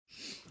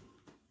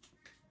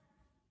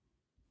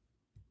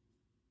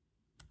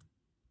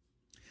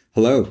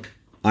Hello,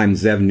 I'm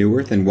Zev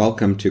Neuwirth, and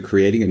welcome to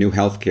Creating a New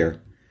Healthcare,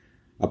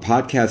 a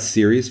podcast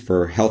series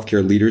for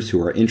healthcare leaders who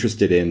are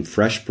interested in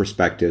fresh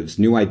perspectives,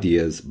 new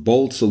ideas,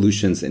 bold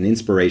solutions, and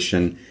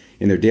inspiration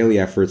in their daily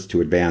efforts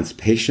to advance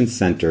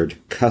patient-centered,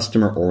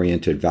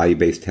 customer-oriented,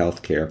 value-based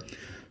healthcare.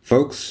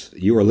 Folks,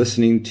 you are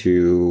listening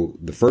to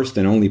the first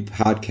and only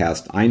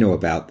podcast I know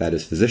about that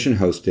is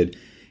physician-hosted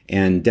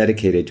and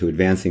dedicated to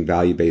advancing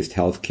value-based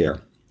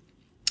healthcare.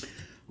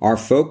 Our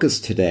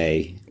focus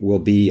today will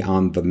be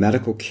on the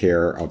medical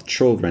care of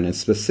children and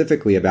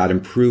specifically about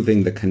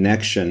improving the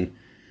connection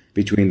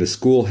between the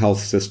school health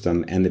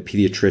system and the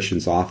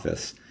pediatrician's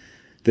office.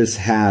 This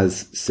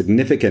has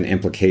significant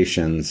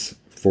implications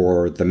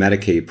for the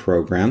Medicaid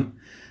program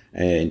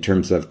in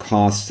terms of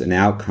costs and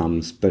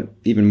outcomes, but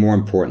even more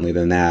importantly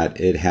than that,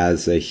 it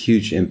has a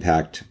huge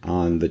impact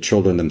on the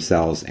children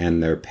themselves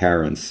and their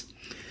parents.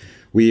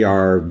 We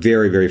are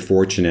very, very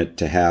fortunate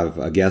to have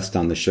a guest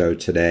on the show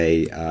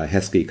today,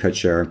 Heskey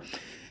Kutcher.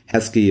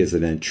 Heskey is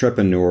an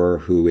entrepreneur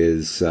who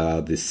is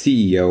the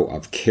CEO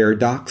of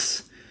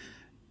CareDocs,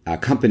 a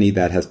company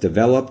that has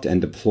developed and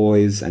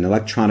deploys an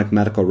electronic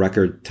medical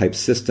record type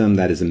system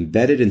that is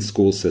embedded in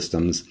school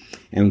systems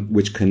and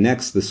which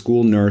connects the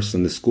school nurse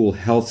and the school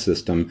health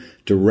system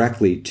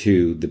directly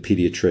to the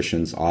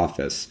pediatrician's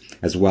office,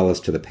 as well as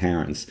to the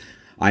parents.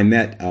 I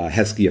met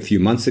Heskey a few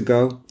months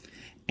ago.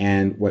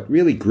 And what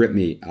really gripped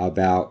me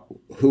about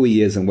who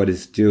he is and what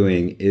he's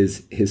doing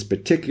is his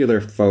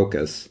particular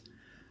focus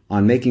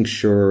on making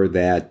sure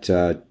that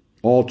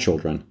all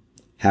children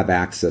have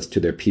access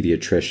to their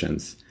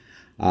pediatricians.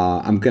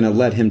 I'm going to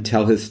let him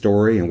tell his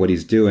story and what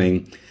he's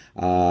doing.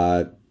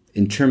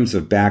 In terms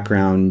of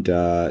background,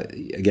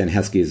 again,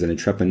 Heskey is an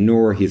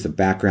entrepreneur. He has a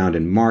background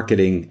in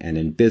marketing and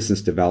in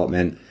business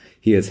development.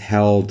 He has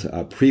held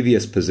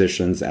previous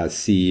positions as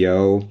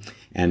CEO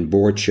and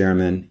board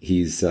chairman.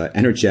 He's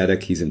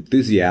energetic. He's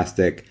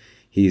enthusiastic.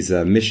 He's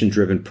a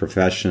mission-driven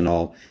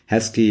professional.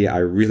 Heskey, I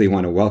really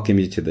want to welcome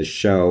you to the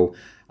show.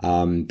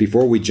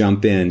 Before we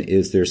jump in,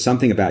 is there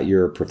something about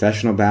your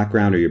professional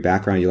background or your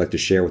background you'd like to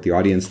share with the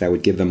audience that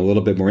would give them a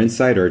little bit more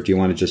insight, or do you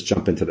want to just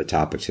jump into the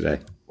topic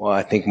today? Well,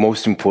 I think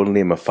most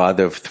importantly, I'm a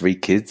father of 3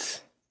 kids.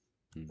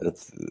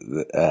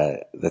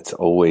 That's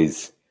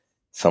always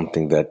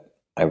something that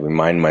I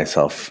remind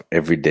myself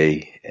every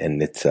day,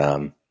 and it's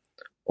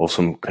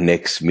also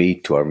connects me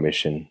to our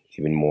mission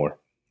even more.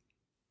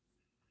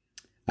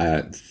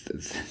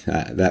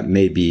 That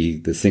may be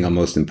the single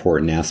most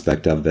important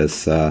aspect of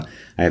this. I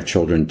have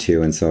children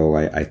too, and so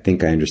I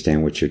think I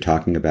understand what you're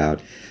talking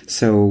about.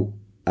 So,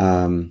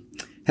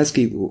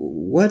 Heskey,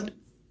 what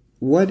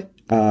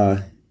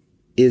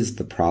is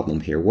the problem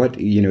here? What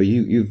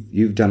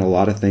you've done a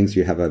lot of things.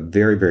 You have a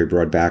very, very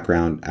broad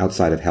background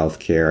outside of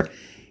healthcare,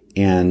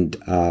 and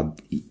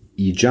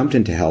you jumped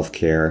into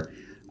healthcare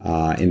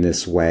in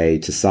this way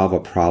to solve a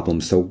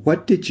problem. So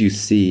what did you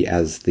see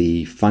as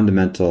the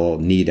fundamental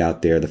need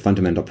out there, the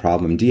fundamental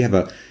problem? Do you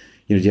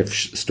have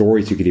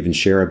stories you could even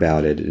share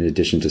about it in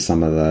addition to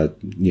some of the,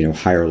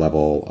 higher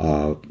level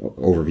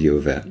overview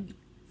of it?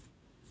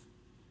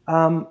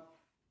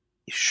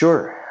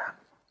 Sure.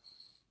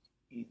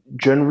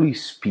 Generally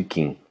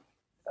speaking,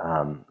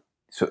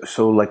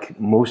 so like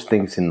most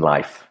things in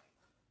life,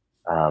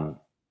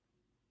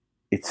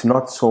 it's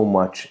not so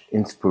much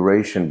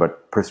inspiration,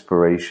 but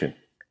perspiration.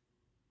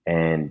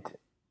 And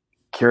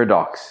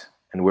CareDocs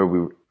and where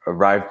we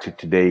arrived to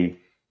today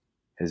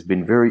has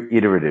been very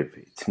iterative.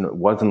 It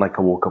wasn't like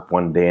I woke up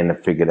one day and I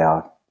figured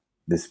out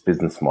this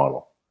business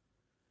model.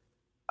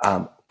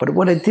 But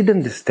what I did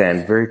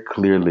understand very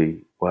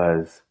clearly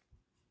was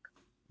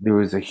there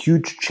was a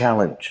huge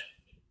challenge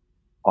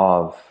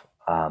of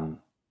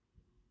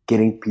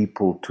getting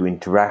people to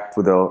interact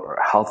with our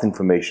health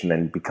information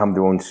and become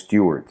their own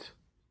stewards.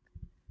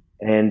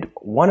 And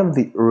one of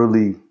the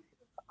early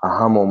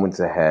aha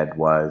moments I had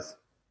was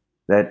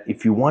that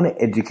if you want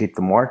to educate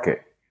the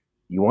market,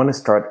 you want to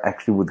start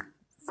actually with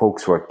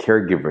folks who are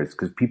caregivers,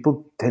 because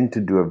people tend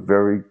to do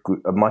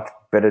a much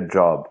better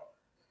job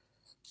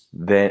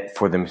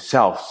for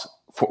themselves,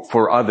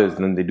 for others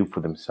than they do for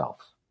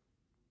themselves.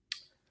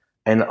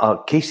 And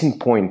case in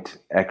point,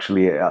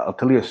 actually, I'll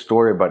tell you a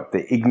story about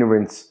the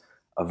ignorance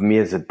of me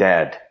as a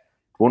dad.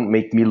 It won't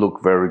make me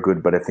look very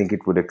good, but I think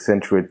it would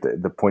accentuate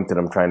the point that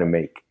I'm trying to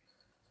make.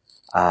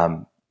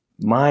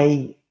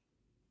 My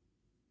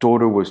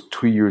daughter was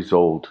 2 years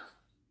old,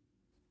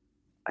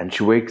 and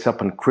she wakes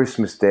up on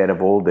Christmas Day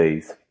of all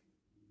days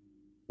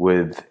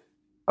with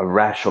a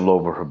rash all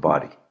over her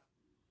body.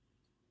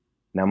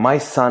 Now, my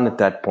son at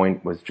that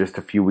point was just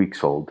a few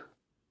weeks old,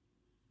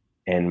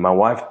 and my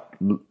wife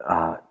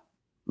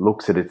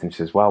looks at it and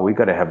says, "Wow, we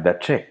got to have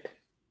that checked."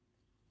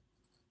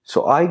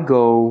 So I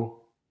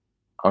go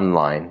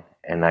online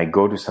and I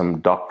go to some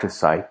doctor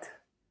site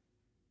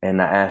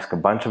and I ask a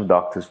bunch of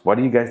doctors, "What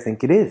do you guys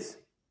think it is?"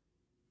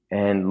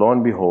 And lo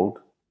and behold,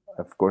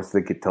 of course,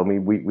 they could tell me,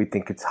 we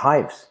think it's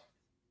hives.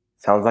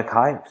 Sounds like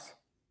hives.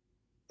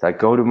 So I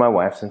go to my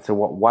wife and say,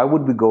 "Well, why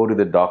would we go to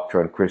the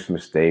doctor on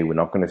Christmas Day? We're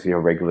not going to see a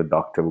regular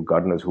doctor.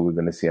 God knows who we're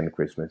going to see on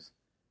Christmas."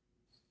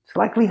 It's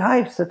likely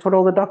hives. That's what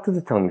all the doctors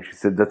are telling me. She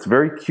said, that's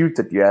very cute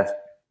that you asked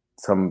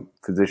some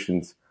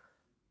physicians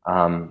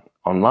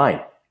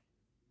online.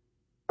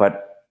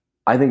 But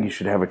I think you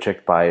should have it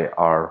checked by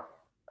our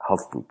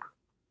health group.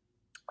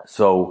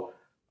 So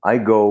I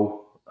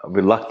go,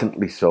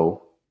 reluctantly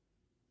so,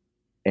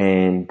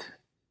 and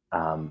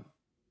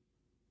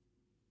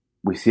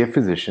we see a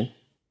physician,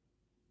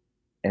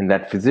 and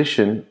that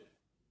physician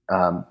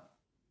um,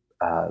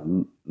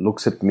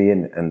 looks at me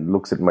and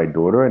looks at my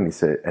daughter, and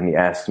he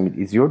asks me,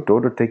 "Is your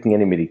daughter taking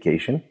any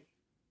medication?"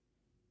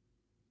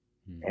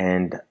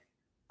 And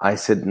I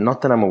said,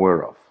 "Not that I'm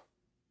aware of.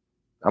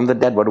 I'm the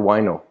dad. What do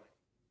I know?"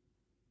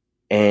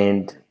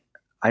 And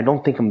I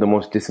don't think I'm the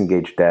most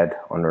disengaged dad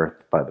on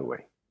earth, by the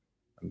way.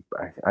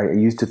 I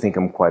used to think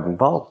I'm quite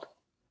involved.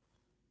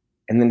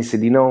 And then he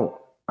said,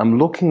 I'm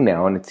looking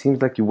now, and it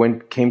seems like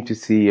you came to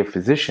see a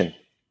physician.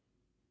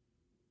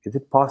 Is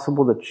it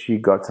possible that she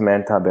got some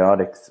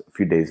antibiotics a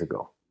few days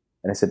ago?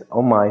 And I said,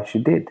 oh my, she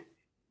did.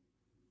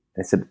 And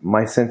I said,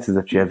 my sense is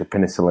that she has a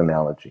penicillin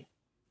allergy.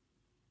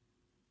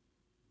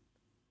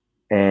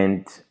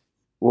 And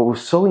what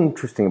was so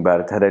interesting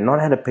about it, had I not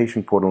had a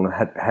patient portal and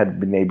had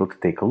been able to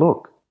take a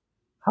look,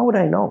 how would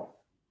I know?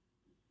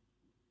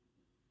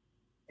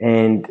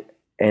 And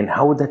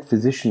how would that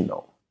physician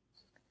know?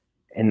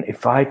 And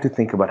if I had to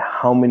think about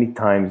how many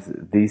times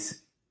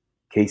these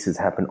cases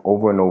happen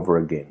over and over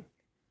again,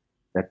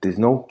 that there's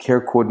no care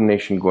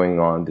coordination going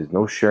on, there's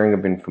no sharing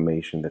of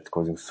information that's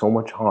causing so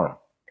much harm,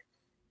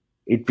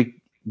 it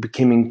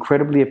became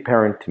incredibly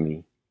apparent to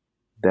me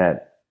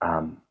that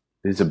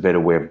there's a better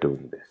way of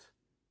doing this.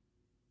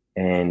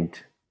 And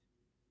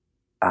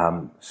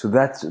so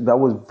that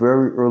was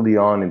very early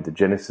on in the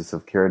genesis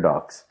of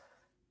CareDocs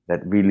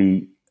that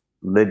really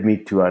led me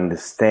to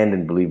understand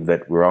and believe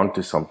that we're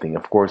onto something.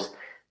 Of course,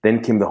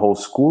 then came the whole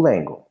school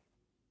angle,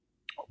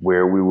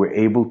 where we were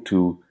able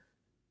to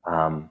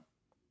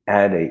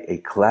add a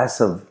class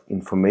of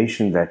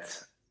information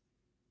that's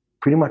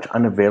pretty much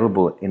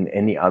unavailable in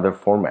any other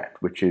format,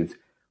 which is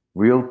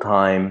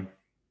real-time,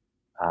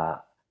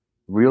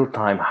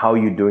 how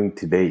you doing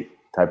today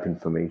type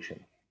information,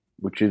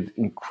 which is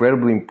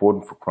incredibly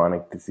important for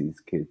chronic disease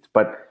kids.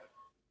 But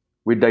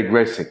we're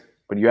digressing.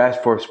 But you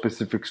asked for a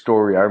specific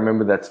story. I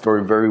remember that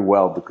story very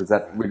well because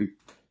that really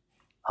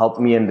helped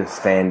me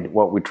understand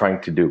what we're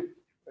trying to do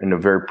in a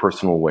very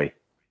personal way.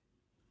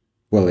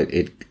 Well,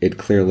 it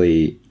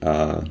clearly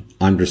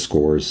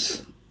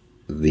underscores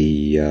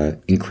the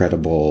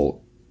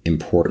incredible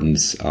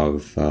importance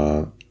of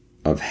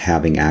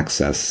having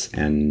access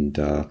and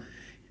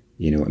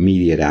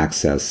immediate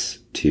access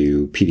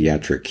to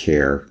pediatric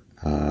care,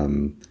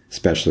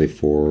 especially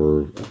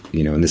for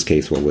in this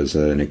case what was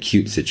an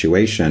acute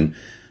situation,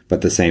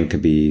 but the same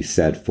could be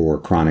said for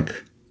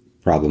chronic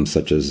problems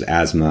such as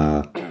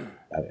asthma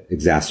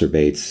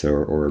exacerbates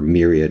or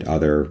myriad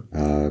other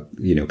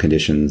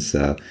conditions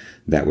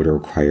that would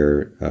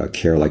require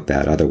care like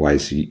that.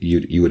 Otherwise,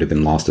 you would have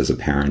been lost as a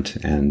parent.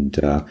 And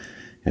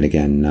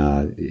again,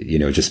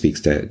 it just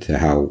speaks to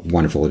how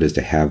wonderful it is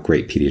to have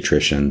great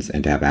pediatricians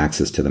and to have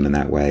access to them in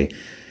that way.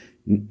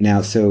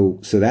 Now, so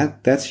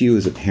that's you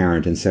as a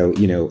parent, and so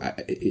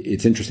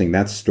it's interesting.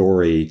 That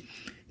story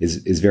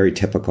is very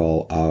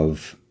typical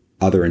of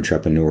other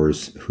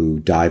entrepreneurs who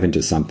dive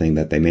into something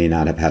that they may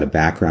not have had a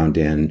background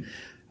in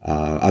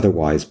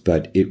otherwise,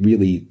 but it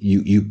really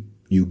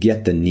you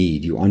get the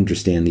need, you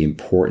understand the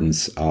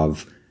importance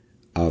of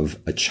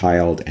a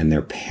child and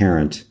their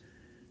parent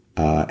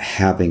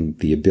having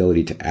the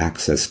ability to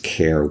access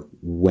care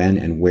when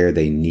and where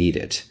they need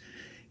it,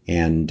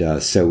 and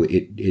so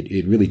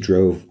it really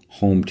drove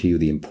home to you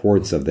the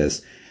importance of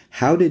this.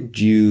 How did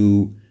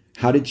you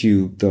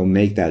though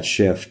make that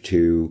shift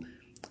to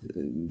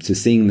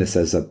seeing this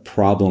as a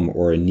problem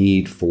or a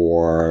need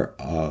for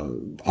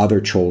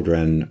other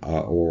children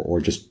or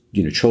just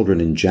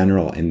children in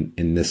general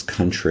in this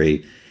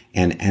country,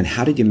 and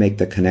how did you make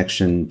the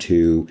connection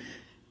to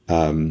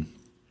what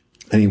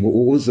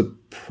was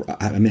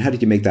how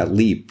did you make that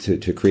leap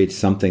to create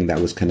something that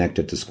was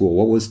connected to school?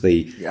 What was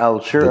the I'll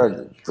share.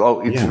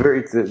 That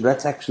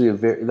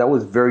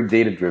was very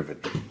data driven.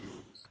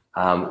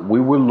 We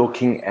were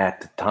looking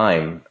at the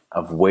time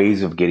of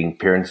ways of getting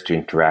parents to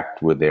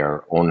interact with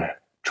their own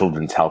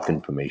children's health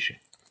information.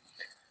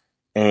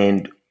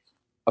 And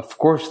of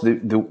course,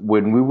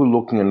 when we were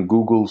looking on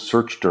Google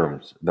search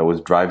terms that was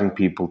driving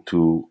people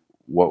to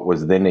what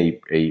was then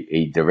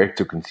a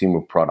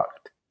direct-to-consumer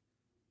product,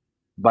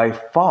 by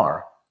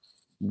far,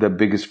 the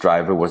biggest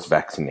driver was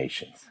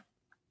vaccinations.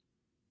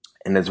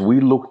 And as we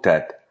looked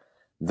at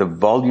the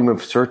volume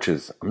of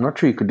searches, I'm not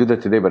sure you could do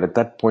that today, but at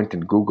that point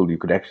in Google, you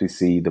could actually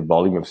see the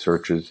volume of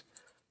searches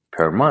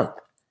per month.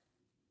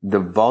 The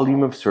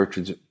volume of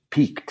searches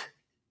peaked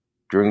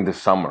during the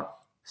summer,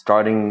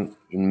 starting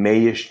in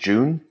May-ish,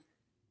 June,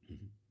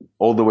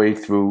 all the way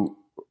through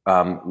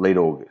late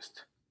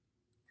August.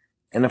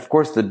 And of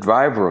course, the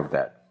driver of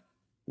that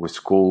was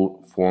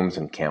school forms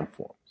and camp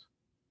forms.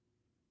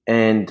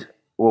 And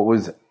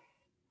what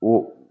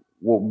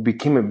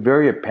became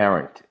very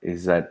apparent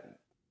is that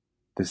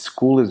the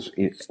school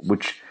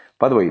which,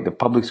 by the way, the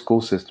public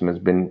school system has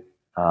been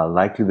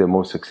likely the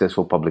most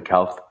successful public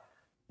health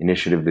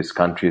initiative this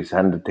country has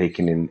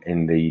undertaken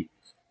in the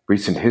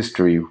recent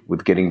history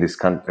with getting this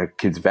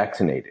kids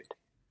vaccinated.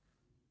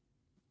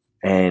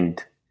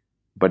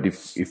 But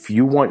if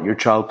you want your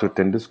child to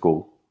attend a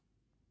school,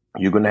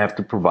 you're going to have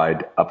to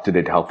provide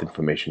up-to-date health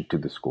information to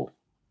the school.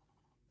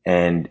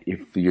 And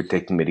if you're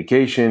taking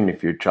medication,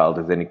 if your child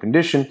has any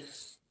condition,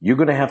 you're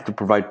going to have to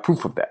provide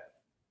proof of that.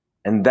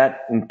 And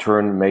that in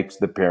turn makes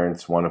the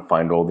parents want to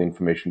find all the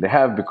information they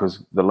have,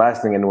 because the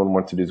last thing anyone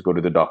wants to do is go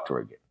to the doctor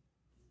again.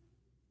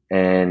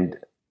 And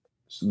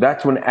so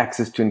that's when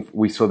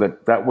we saw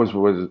that was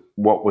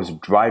what was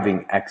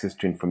driving access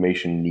to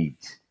information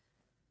needs.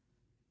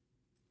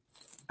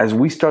 As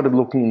we started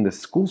looking in the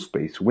school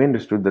space, we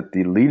understood that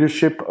the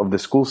leadership of the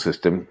school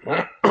system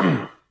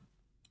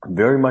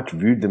very much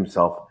viewed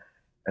themselves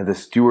as the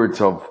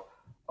stewards of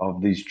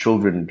these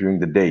children during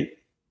the day.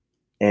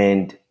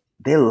 And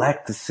they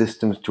lacked the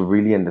systems to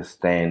really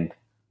understand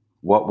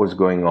what was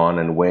going on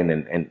and when,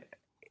 and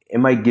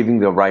am I giving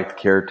the right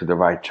care to the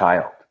right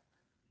child?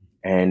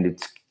 And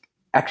it's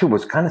actually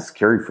was kind of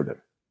scary for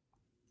them.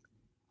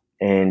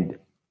 And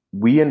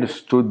we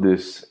understood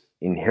this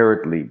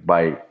inherently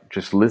by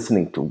just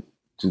listening to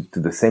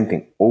the same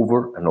thing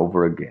over and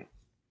over again.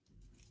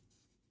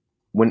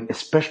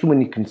 Especially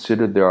when you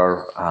consider there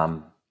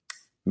are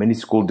many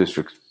school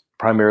districts,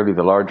 primarily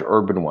the large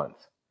urban ones,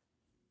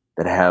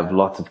 that have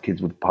lots of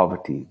kids with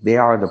poverty. They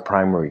are the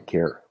primary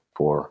care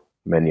for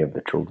many of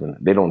the children.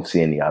 They don't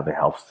see any other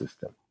health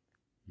system.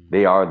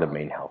 They are the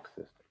main health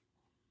system.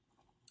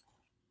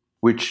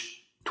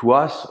 Which to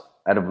us,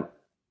 out of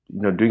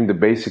doing the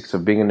basics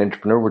of being an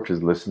entrepreneur, which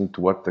is listening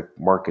to what the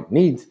market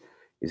needs,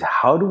 is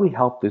how do we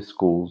help these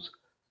schools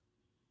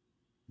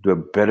do a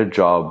better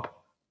job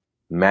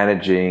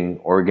managing,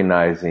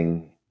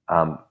 organizing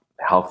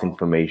health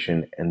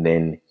information, and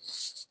then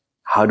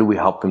how do we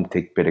help them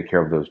take better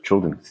care of those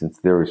children, since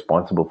they're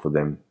responsible for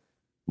them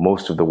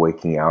most of the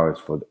waking hours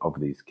of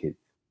these kids.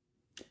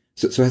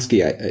 So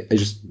Hesky, I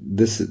just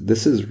this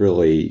is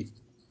really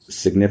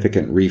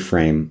significant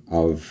reframe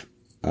of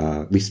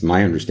at least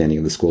my understanding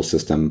of the school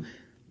system,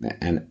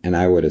 and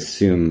I would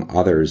assume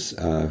others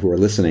who are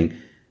listening.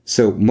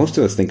 So most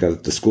of us think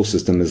of the school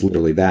system as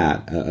literally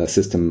that, a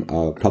system,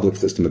 a public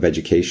system of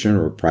education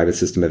or a private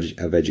system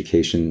of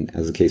education,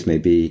 as the case may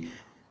be.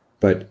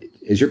 But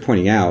as you're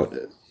pointing out,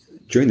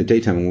 during the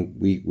daytime,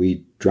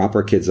 we drop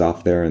our kids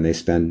off there and they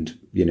spend,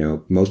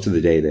 most of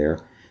the day there.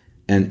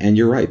 And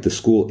you're right, the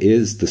school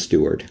is the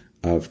steward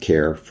of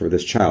care for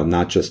this child,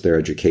 not just their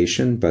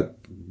education, but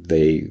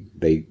they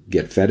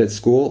get fed at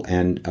school.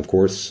 And of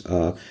course,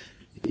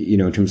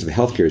 in terms of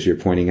healthcare, as you're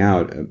pointing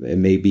out, it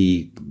may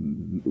be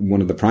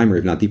one of the primary,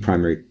 if not the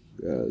primary,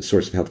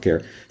 source of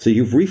healthcare. So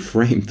you've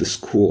reframed the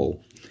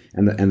school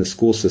and the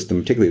school system,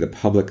 particularly the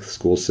public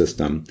school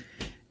system,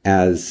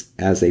 as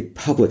a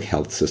public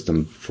health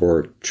system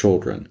for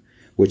children,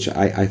 which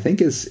I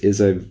think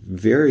is a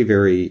very,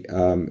 very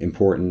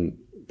important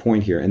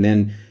point here. And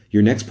then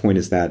your next point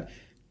is that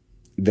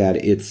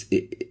it's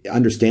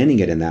understanding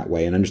it in that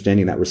way and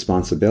understanding that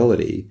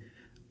responsibility.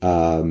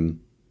 The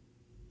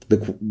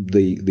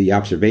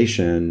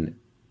observation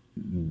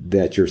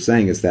that you're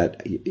saying is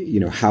that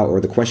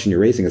the question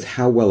you're raising is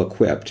how well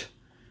equipped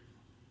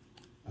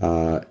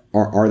are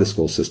the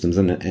school systems,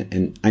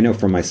 and I know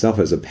for myself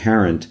as a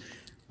parent,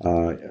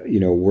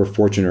 we're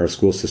fortunate our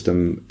school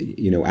system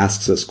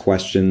asks us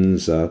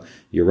questions.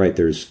 You're right.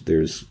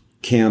 There's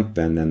camp,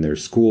 and then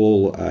there's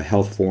school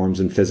health forms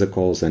and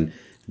physicals, and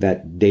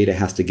that data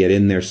has to get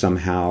in there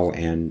somehow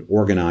and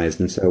organized.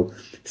 And so,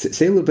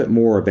 say a little bit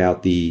more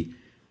about the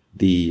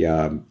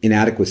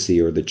inadequacy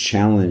or the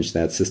challenge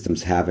that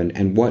systems have,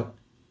 and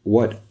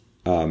what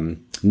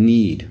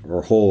need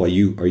or hole are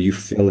you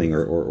filling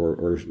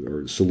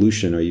or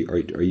solution are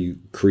you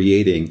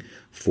creating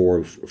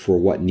for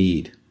what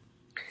need?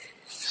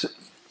 So,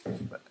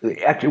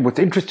 actually, what's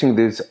interesting,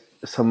 there's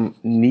some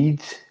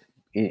needs.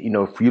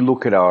 If you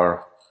look at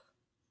our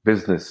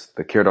business,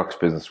 the CareDocs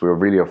business, we're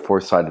really a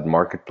four-sided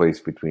marketplace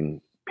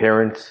between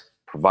parents,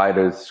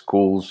 providers,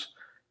 schools,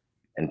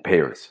 and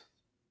payers.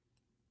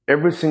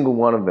 Every single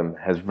one of them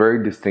has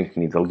very distinct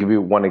needs. I'll give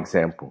you one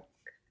example.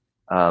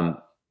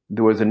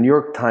 There was a New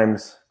York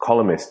Times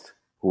columnist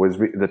who was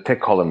the tech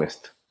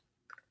columnist,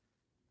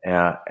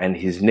 and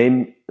his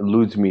name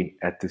eludes me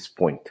at this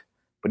point,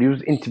 but he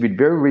was interviewed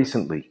very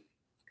recently.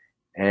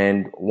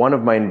 And one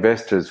of my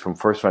investors from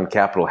First Round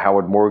Capital,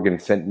 Howard Morgan,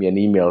 sent me an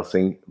email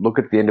saying, look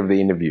at the end of the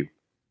interview.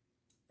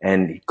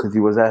 And because he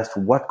was asked,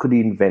 what could he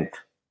invent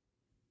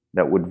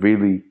that would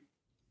really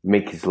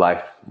make his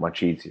life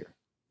much easier?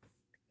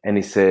 And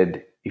he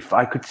said, if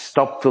I could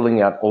stop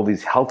filling out all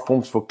these health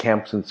forms for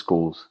camps and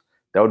schools,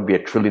 that would be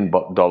 $1 trillion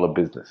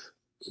business.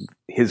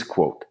 His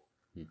quote.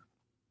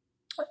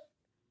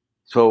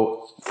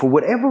 So for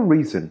whatever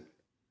reason,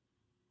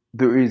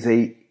 there is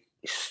a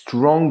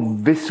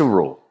strong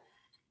visceral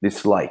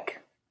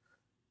dislike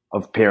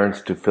of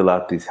parents to fill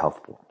out these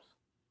health forms.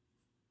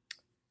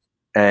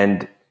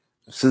 And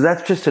So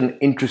that's just an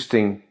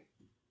interesting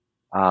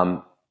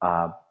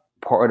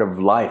part of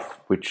life,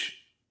 which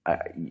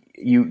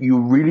you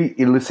really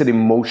elicit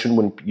emotion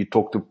when you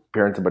talk to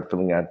parents about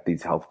filling out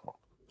these health forms.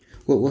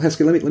 Well,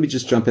 Heskey, let me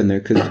just jump in there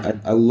because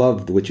I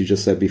loved what you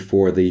just said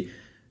before.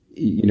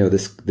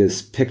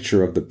 This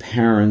picture of the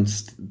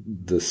parents,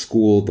 the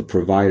school, the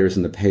providers,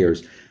 and the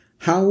payers.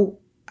 How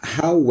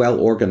well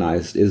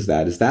organized is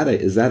that? Is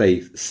that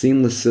a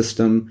seamless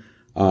system?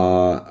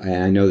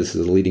 And I know this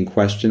is a leading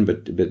question,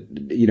 but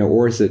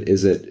or is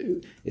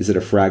it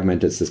a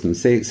fragmented system?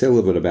 Say a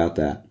little bit about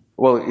that.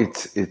 Well,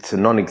 it's a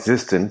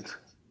non-existent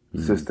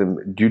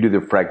system due to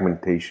the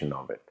fragmentation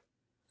of it,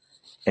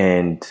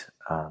 and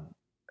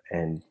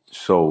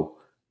so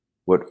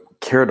what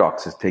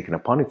Caradox has taken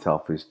upon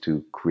itself is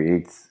to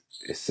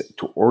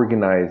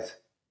organize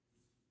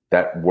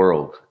that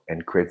world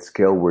and create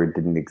scale where it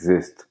didn't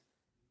exist.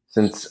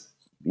 Since,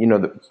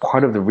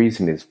 part of the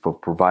reason is for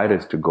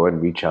providers to go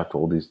and reach out to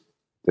all these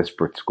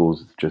disparate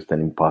schools. It's just an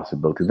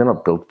impossibility. They're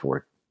not built for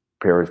it.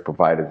 Payers,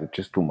 providers, it's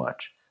just too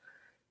much.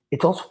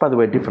 It's also, by the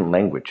way, a different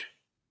language.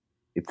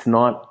 It's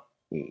not,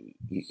 the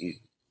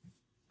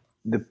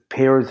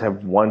payers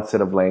have one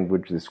set of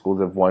language, the schools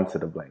have one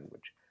set of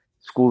language.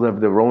 Schools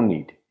have their own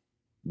need.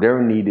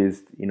 Their need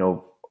is,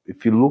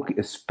 if you look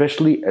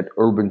especially at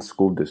urban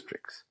school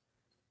districts,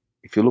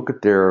 if you look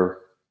at their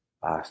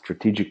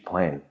strategic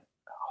plan,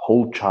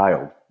 whole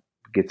child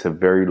gets a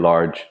very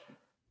large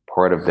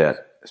part of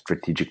that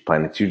strategic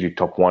plan. It's usually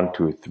top 1,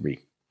 2, or 3.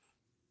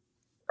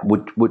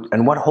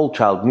 And what whole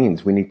child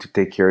means, we need to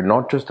take care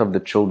not just of the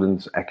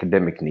children's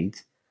academic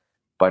needs,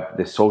 but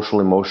the social,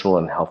 emotional,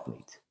 and health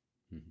needs.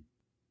 Mm-hmm.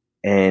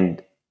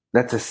 And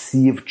that's a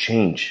sea of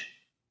change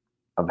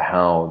of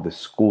how the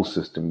school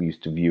system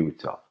used to view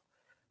itself.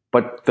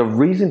 But the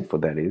reason for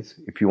that is,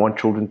 if you want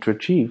children to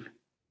achieve,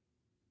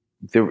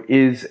 there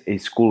is a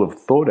school of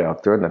thought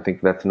out there, and I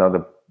think that's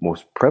another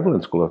most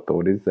prevalent school of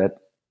thought, is that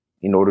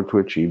in order to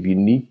achieve, you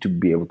need to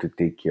be able to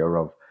take care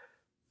of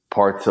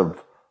parts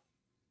of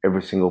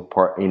every single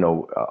part,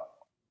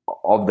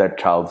 of that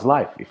child's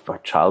life. If a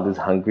child is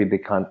hungry, they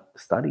can't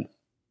study.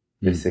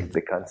 They're sick,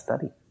 they can't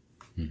study.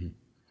 Mm-hmm.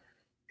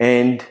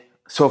 And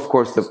so, of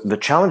course, the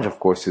challenge, of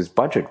course, is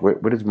budget. Where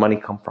does money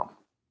come from?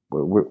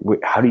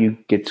 How do you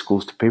get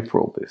schools to pay for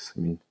all this? I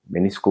mean,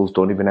 many schools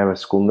don't even have a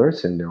school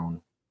nurse in their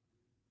own,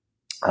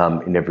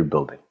 in every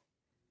building.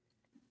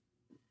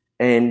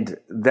 And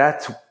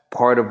that's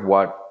part of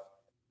what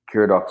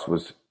Caradox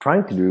was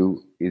trying to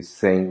do, is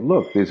saying,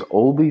 look, there's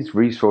all these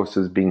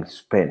resources being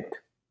spent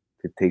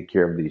to take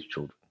care of these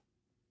children.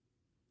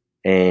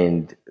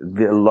 And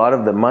a lot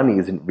of the money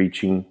isn't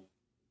reaching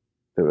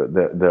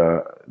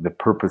the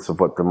purpose of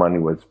what the money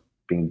was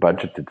being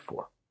budgeted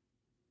for.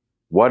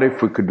 What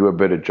if we could do a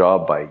better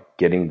job by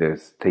getting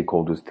the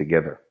stakeholders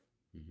together,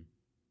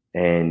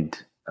 and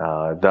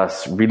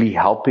thus really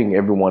helping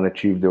everyone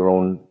achieve their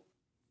own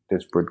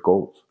disparate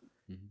goals?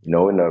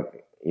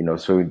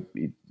 So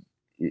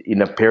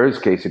in a parent's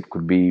case, it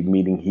could be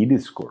meeting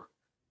HEDIS score.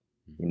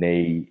 In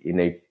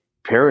a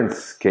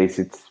parent's case,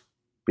 it's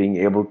being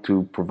able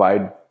to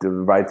provide the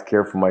right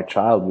care for my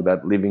child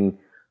without leaving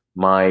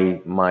my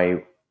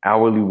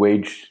hourly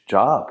wage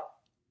job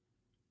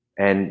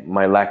and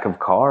my lack of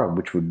car,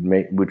 which would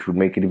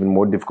make it even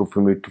more difficult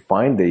for me to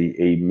find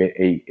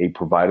a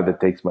provider that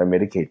takes my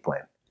Medicaid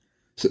plan.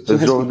 So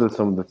those are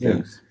some of the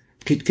things.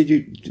 Could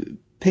you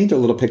paint a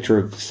little picture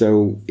of, I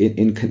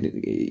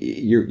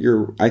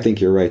think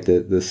you're right,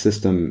 the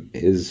system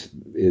is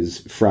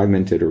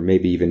fragmented or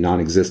maybe even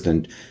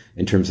non-existent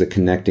in terms of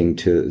connecting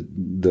to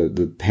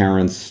the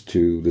parents,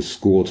 to the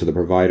school, to the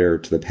provider,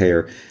 to the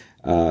payer.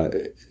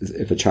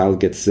 If a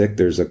child gets sick,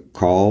 there's a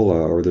call,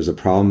 or there's a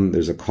problem,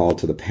 there's a call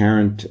to the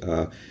parent,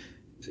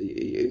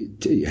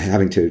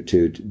 having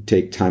to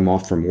take time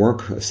off from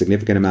work, a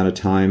significant amount of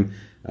time,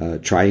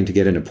 trying to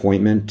get an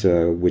appointment,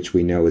 which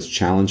we know is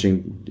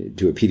challenging,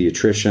 to a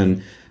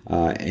pediatrician.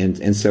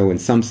 And so in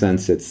some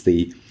sense, it's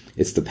the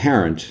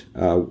parent,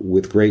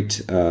 with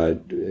great,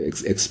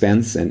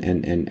 expense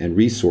and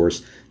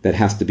resource that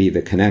has to be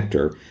the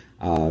connector.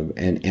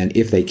 And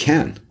if they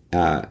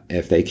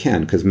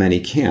can, because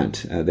many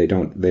can't, they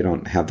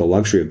don't have the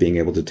luxury of being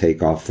able to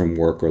take off from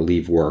work or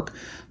leave work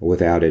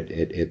without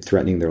it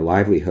threatening their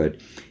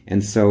livelihood.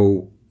 And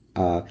so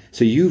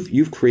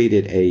you've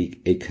created a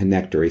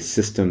connector, a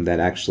system that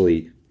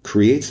actually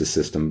creates a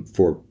system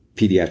for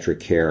pediatric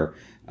care.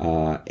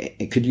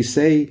 Could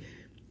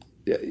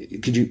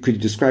you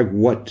describe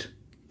what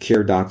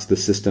Caradox, the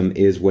system,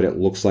 is, what it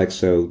looks like,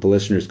 so the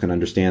listeners can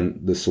understand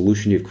the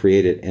solution you've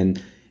created?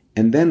 And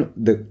then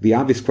the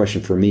obvious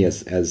question for me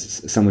as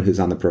someone who's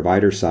on the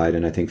provider side,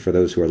 and I think for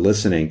those who are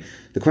listening,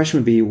 the question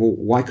would be, well,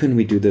 why couldn't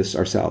we do this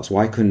ourselves?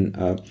 Why couldn't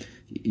a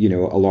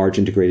large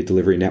integrated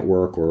delivery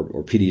network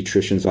or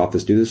pediatrician's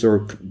office do this?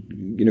 Or,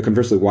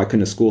 conversely, why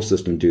couldn't a school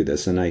system do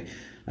this? And I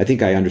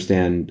think I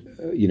understand,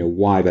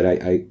 why, but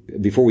I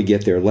before we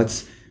get there,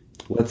 let's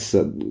let's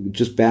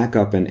just back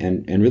up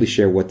and really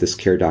share what this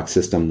CareDoc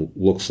system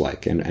looks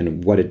like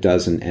and what it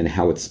does and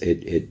how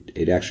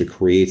it actually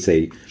creates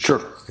a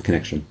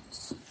connection.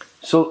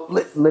 So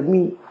let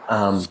me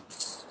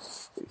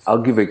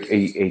I'll give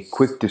a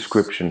quick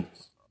description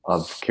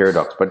of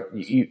CareDocs, but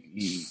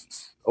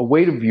a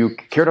way to view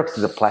CareDocs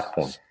is a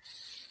platform,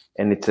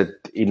 and it's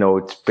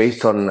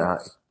based on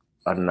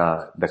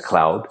the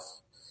cloud,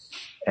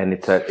 and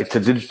it's a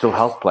digital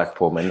health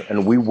platform,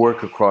 and we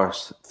work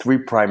across three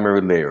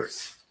primary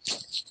layers.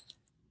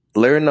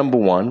 Layer number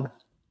one,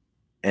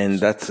 and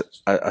that's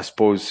I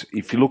suppose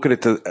if you look at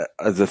it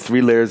as the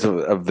three layers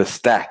of the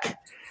stack,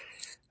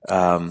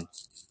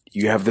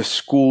 you have the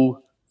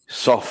school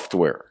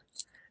software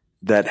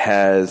that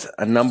has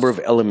a number of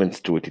elements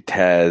to it. It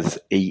has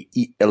a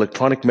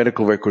electronic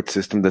medical record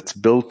system that's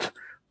built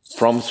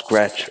from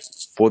scratch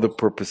for the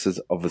purposes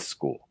of a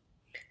school.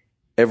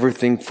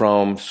 Everything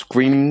from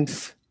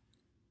screenings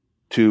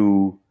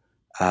to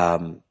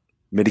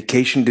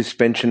medication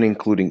dispensing,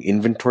 including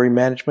inventory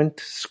management.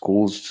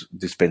 Schools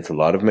dispense a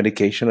lot of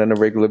medication on a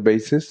regular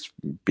basis,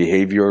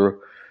 behavior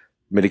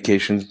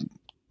medications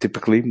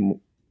typically.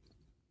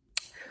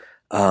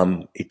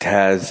 It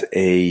has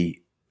a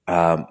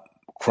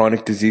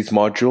chronic disease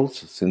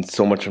modules, since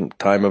so much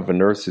time of a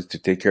nurse is to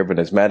take care of an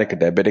asthmatic, a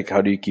diabetic.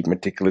 How do you keep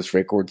meticulous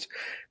records?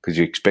 Because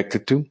you expect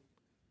it to.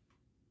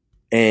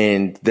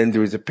 And then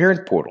there is a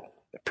parent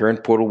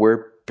portal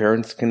where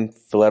parents can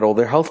fill out all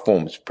their health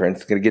forms.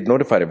 Parents can get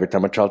notified every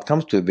time a child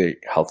comes to the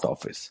health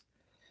office.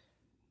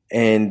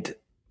 And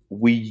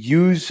we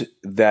use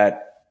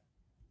that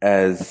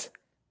as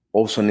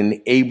also an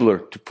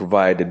enabler to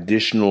provide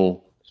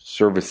additional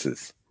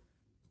services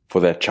for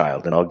that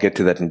child. And I'll get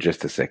to that in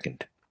just a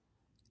second.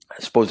 I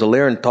suppose a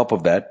layer on top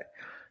of that,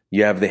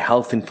 you have the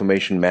health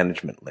information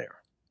management layer.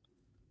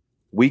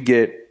 We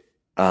get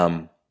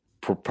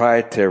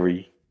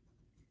proprietary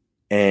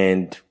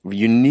and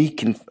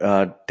unique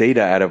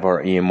data out of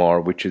our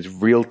EMR, which is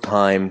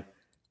real-time,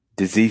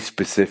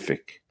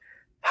 disease-specific.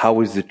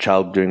 How is the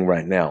child doing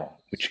right now?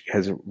 Which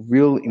has a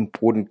real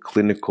important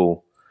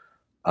clinical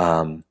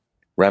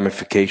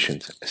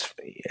ramifications.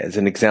 As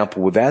an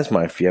example, with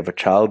asthma, if you have a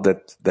child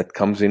that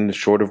comes in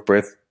short of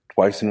breath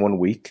twice in 1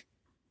 week,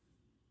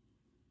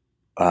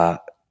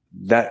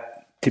 that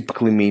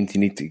typically means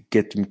you need to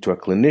get them to a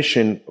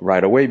clinician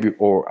right away,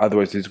 or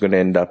otherwise it's going to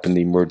end up in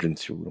the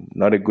emergency room.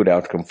 Not a good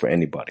outcome for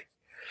anybody.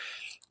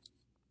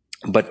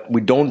 But we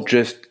don't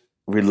just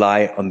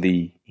rely on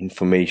the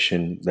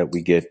information that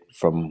we get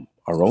from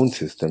our own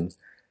system.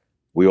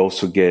 We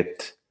also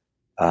get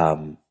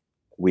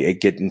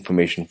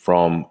information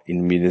from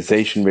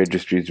immunization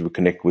registries. We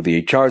connect with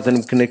the HRs, and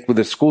we connect with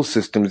the school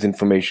systems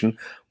information,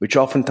 which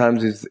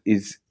oftentimes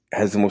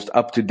has the most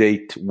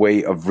up-to-date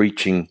way of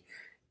reaching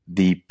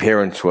the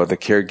parents who are the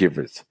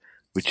caregivers,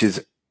 which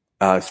is,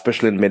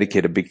 especially in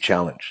Medicaid, a big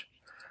challenge.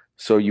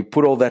 So you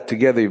put all that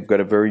together, you've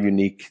got a very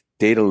unique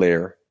data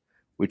layer,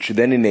 which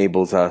then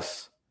enables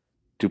us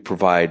to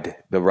provide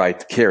the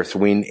right care. So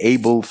we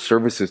enable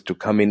services to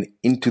come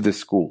into the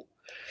school.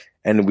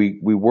 And we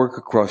work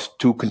across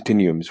two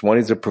continuums. One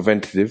is a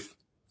preventative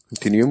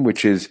continuum,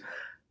 which is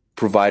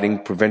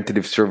providing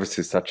preventative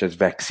services such as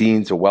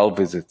vaccines or well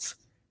visits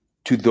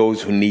to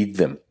those who need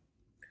them,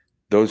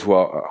 those who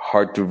are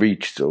hard to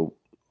reach. So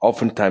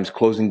oftentimes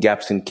closing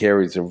gaps in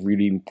care is a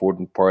really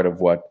important part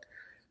of what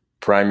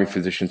primary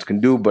physicians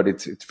can do, but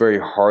it's very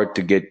hard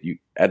to get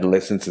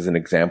adolescents, as an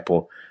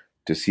example,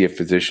 to see a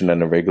physician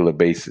on a regular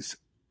basis.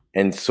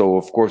 And so,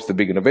 of course, the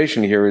big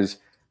innovation here is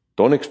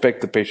don't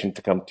expect the patient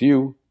to come to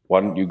you. Why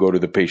don't you go to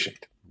the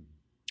patient?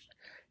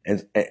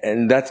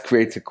 And that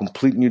creates a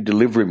complete new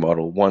delivery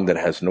model, one that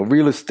has no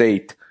real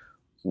estate,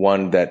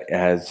 one that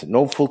has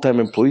no full-time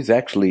employees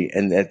actually,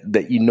 and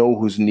that you know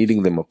who's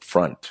needing them up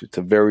front. It's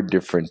a very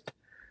different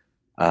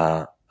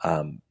type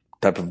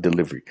of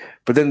delivery.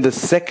 But then the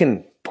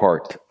second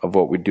part of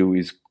what we do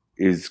is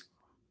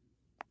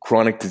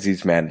chronic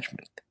disease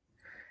management.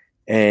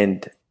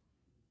 And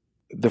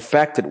the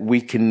fact that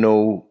we can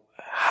know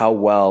how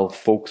well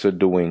folks are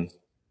doing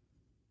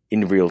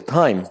in real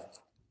time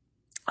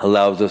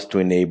allows us to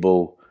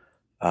enable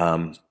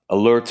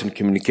alerts and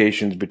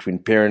communications between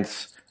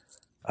parents,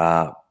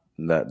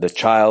 the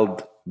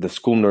child, the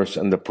school nurse,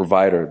 and the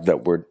provider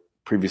that were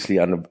previously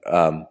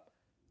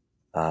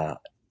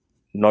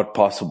not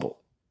possible.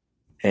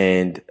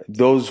 And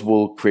those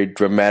will create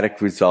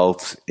dramatic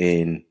results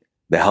in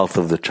the health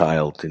of the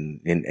child and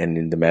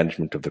in the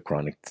management of the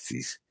chronic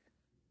disease.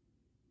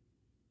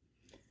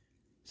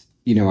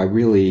 You know, I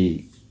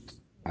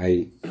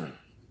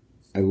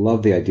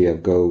love the idea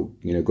of go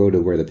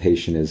to where the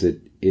patient is.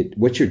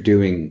 What you're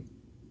doing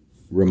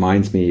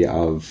reminds me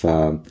of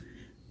a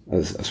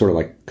sort of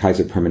like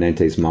Kaiser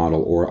Permanente's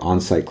model or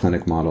on-site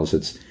clinic models.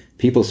 It's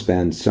people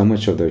spend so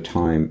much of their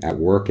time at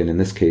work, and in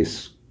this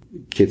case,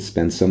 kids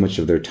spend so much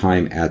of their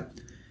time at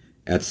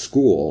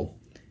school,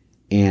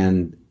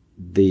 and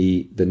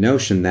the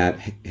notion that,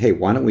 hey,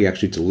 why don't we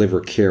actually deliver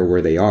care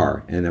where they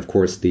are? And of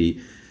course,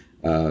 the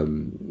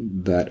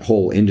that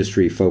whole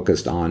industry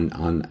focused on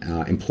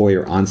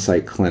employer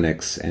on-site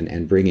clinics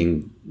and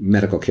bringing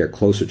medical care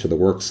closer to the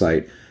work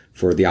site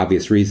for the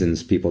obvious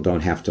reasons. People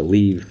don't have to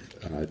leave,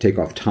 take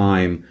off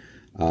time.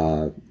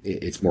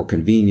 It's more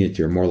convenient.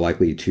 You're more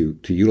likely to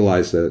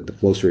utilize the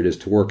closer it is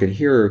to work. And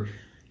here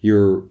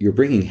you're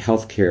bringing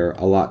healthcare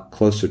a lot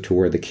closer to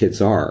where the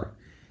kids are.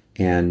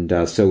 And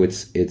so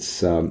it's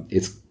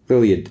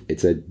clearly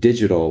it's a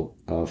digital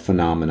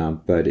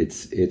phenomenon, but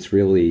it's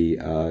really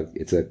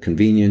it's a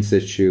convenience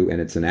issue and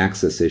it's an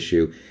access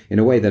issue in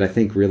a way that I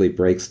think really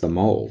breaks the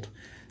mold.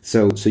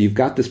 So you've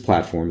got this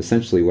platform.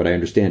 Essentially, what I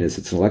understand is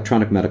it's an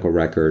electronic medical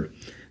record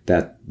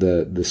that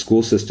the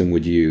school system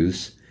would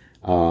use,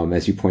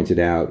 as you pointed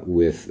out,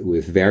 with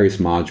various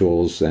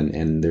modules,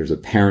 and there's a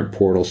parent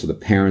portal so the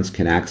parents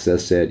can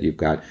access it. You've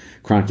got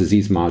chronic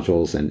disease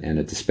modules and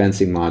a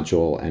dispensing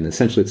module, and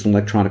essentially it's an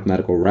electronic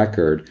medical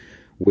record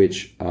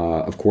which,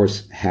 of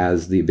course,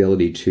 has the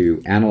ability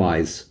to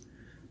analyze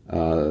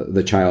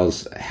the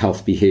child's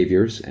health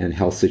behaviors and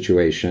health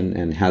situation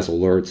and has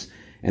alerts,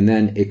 and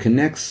then it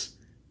connects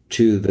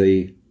to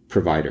the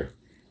provider.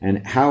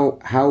 And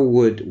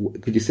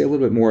could you say a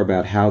little bit more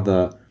about how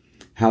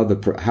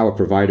a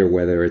provider,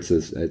 whether it's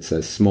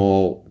a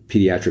small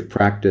pediatric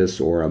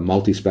practice or a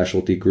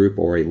multi-specialty group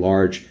or a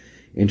large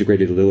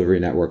integrated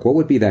delivery network, what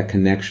would be that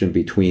connection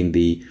between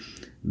the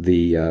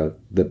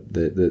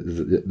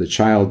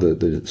child,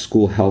 the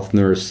school health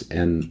nurse,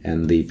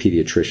 and the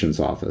pediatrician's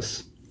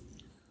office?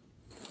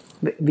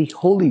 The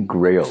holy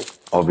grail,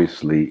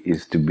 obviously,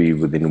 is to be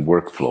within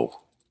workflow,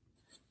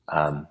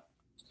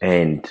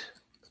 and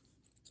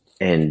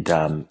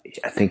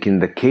I think in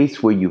the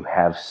case where you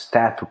have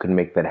staff who can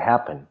make that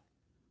happen,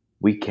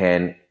 we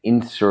can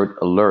insert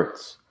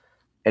alerts,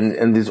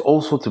 and there's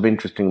all sorts of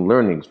interesting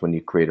learnings when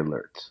you create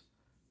alerts.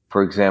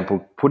 For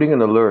example, putting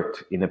an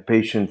alert in a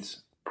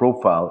patient's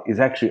profile is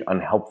actually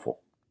unhelpful.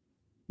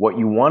 What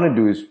you want to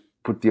do is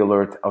put the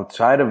alert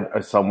outside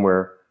of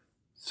somewhere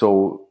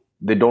so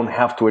they don't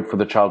have to wait for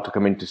the child to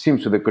come in to see him,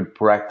 so they could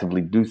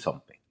proactively do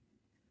something.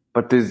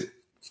 But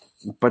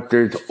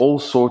there's all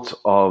sorts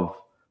of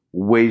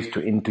ways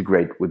to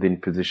integrate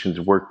within physicians'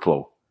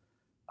 workflow.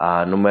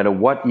 No matter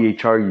what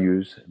EHR you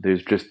use,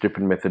 there's just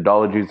different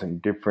methodologies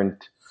and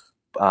different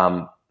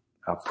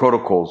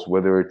protocols,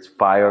 whether it's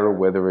FHIR,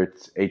 whether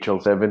it's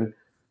HL7.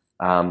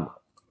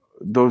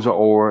 Those are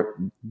all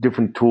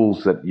different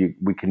tools that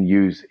we can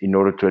use in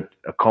order to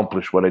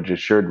accomplish what I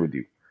just shared with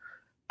you.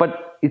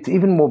 But it's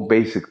even more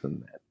basic than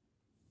that.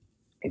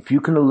 If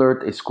you can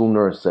alert a school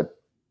nurse that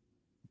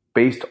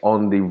based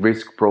on the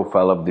risk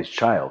profile of this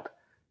child,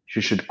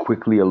 she should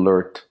quickly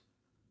alert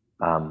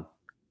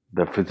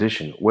the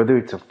physician, whether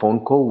it's a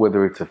phone call,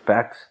 whether it's a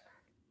fax,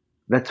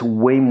 that's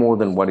way more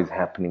than what is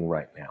happening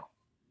right now.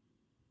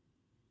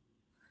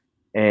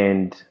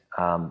 And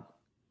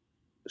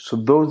so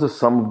those are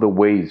some of the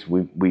ways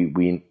we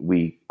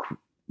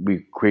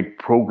create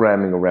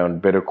programming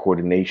around better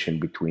coordination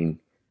between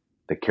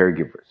the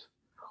caregivers,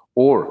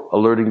 or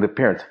alerting the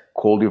parents,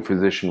 call your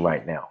physician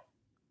right now.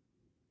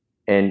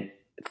 And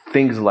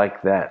things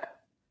like that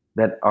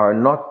are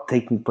not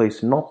taking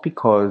place, not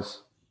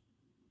because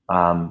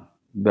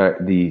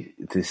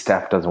the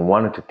staff doesn't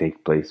want it to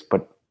take place,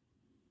 but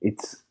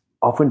it's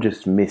often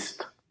just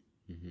missed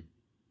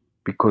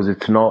because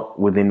it's not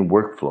within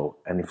workflow.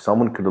 And if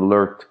someone could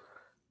alert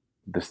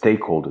the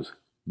stakeholders,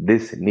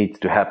 this needs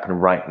to happen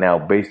right now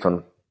based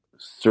on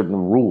certain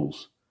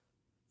rules,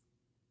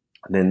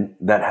 then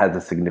that has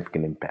a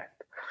significant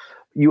impact.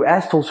 You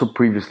asked also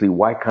previously,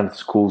 why can't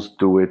schools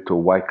do it,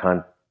 or why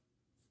can't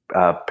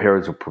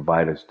pairs or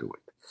providers do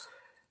it?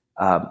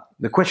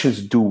 The question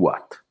is, do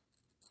what?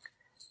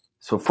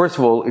 So first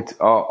of all, it's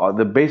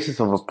the basis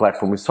of a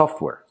platform is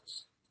software.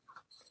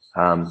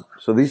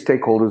 So these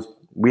stakeholders,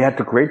 we had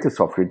to create the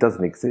software. It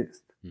doesn't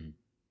exist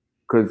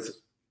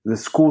because the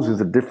schools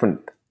has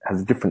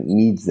different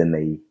needs than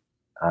a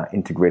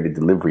integrated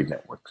delivery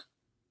network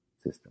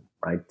system,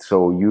 right?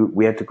 So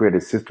we had to create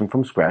a system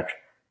from scratch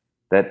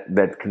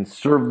that can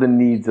serve the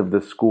needs of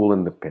the school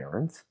and the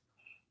parents,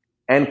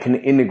 and can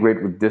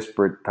integrate with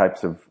disparate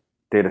types of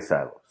data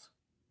silos.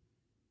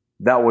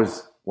 That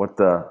was what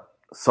the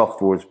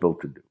software was built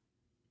to do.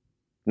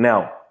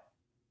 Now,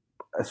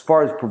 as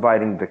far as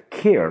providing the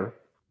care,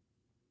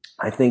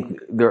 I think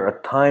there are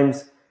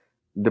times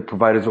the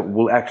providers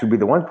will actually be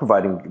the ones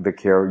providing the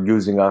care,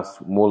 using us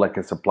more like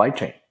a supply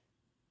chain.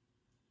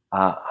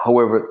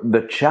 However,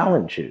 the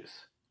challenge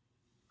is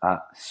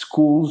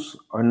schools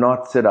are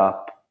not set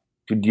up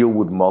to deal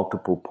with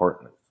multiple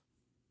partners.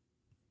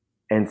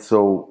 And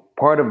so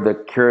part of the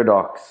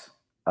Caradox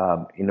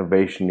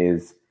innovation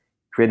is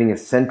creating a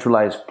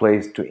centralized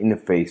place to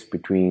interface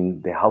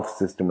between the health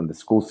system and the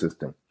school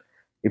system.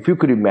 If you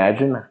could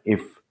imagine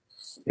if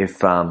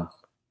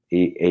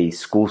a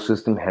school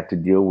system had to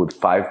deal with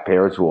 5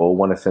 pairs who all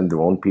want to send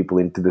their own people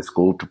into the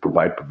school to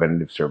provide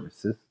preventative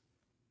services,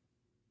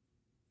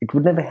 it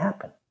would never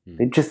happen.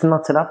 They're just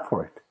not set up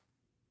for it.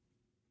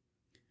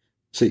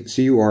 So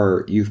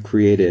you've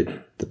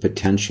created the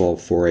potential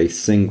for a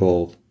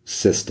single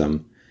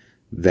system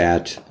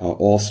that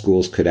all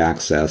schools could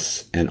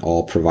access and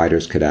all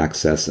providers could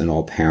access and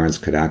all parents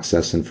could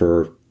access and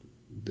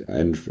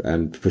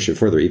push it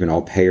further, even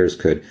all payers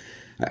could.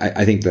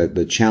 I think that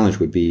the challenge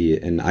would be,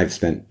 and I've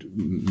spent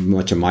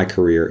much of my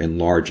career in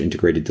large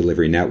integrated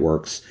delivery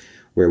networks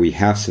where we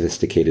have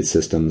sophisticated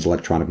systems,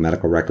 electronic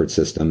medical record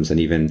systems, and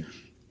even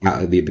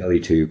the ability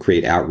to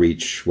create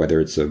outreach, whether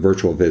it's a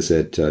virtual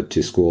visit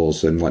to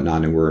schools and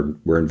whatnot. And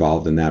we're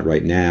involved in that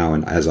right now,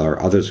 and as are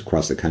others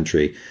across the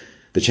country.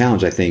 The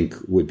challenge, I think,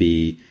 would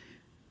be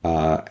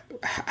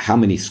how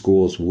many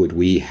schools would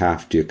we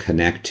have to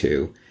connect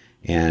to,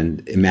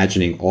 and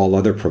imagining all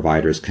other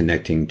providers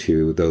connecting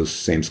to those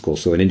same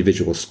schools. So an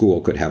individual school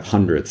could have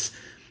hundreds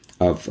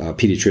of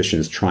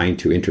pediatricians trying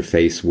to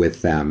interface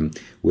with them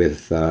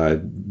with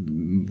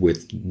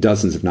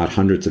dozens, if not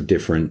hundreds, of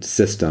different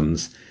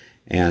systems,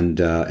 and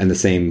the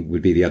same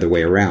would be the other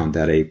way around.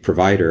 That a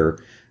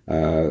provider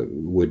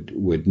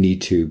would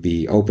need to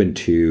be open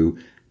to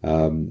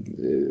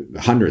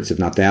hundreds, if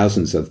not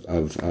thousands, of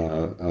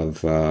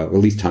at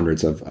least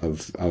hundreds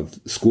of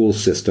school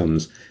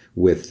systems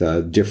with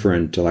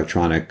different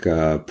electronic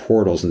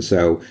portals. And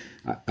so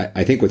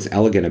I think what's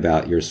elegant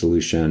about your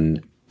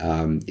solution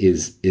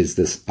is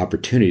this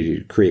opportunity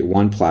to create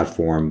one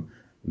platform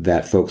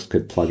that folks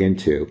could plug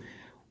into.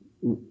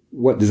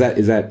 What is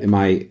that? Am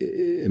I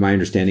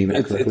understanding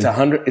that correctly?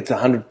 It's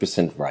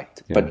 100%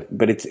 right. Yeah.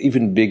 But it's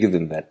even bigger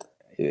than that.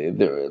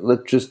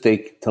 Let's just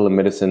take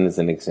telemedicine as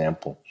an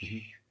example.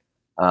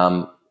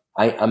 Mm-hmm.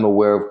 I'm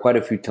aware of quite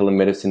a few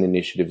telemedicine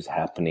initiatives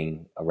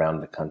happening around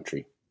the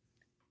country.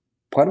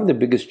 Part of the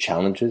biggest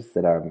challenges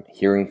that I'm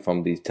hearing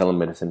from these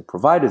telemedicine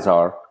providers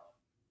are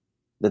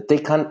that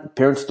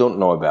parents don't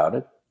know about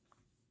it,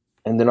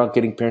 and they're not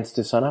getting parents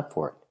to sign up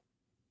for it.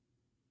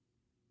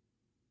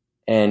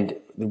 And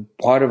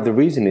part of the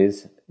reason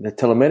is the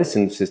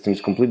telemedicine system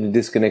is completely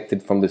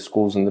disconnected from the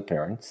schools and the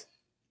parents.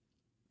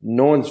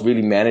 No one's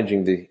really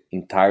managing the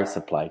entire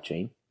supply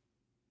chain.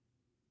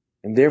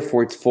 And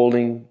therefore, it's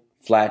falling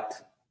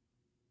flat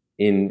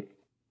in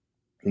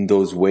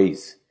those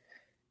ways.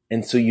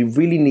 And so you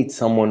really need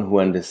someone who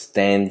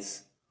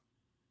understands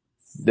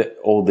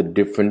all the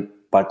different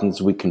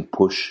buttons we can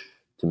push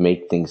to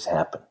make things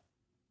happen.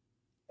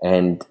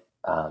 And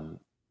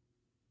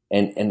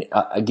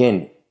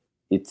again,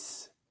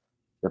 it's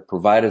the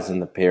providers and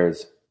the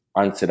payers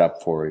aren't set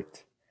up for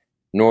it,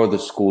 nor the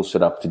schools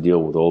set up to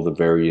deal with all the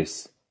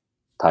various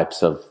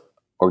types of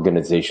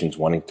organizations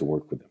wanting to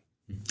work with them.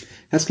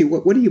 Ask you,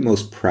 what are you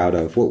most proud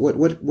of?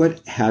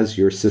 What has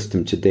your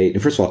system to date?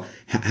 And first of all,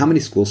 how many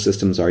school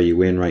systems are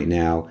you in right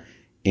now?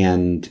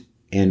 And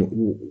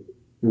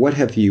what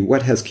has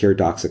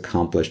CareDocs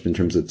accomplished in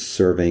terms of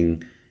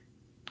serving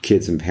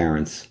kids and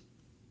parents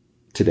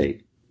to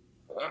date?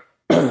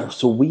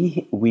 So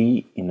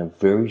we in a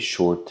very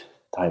short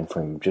time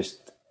frame,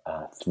 just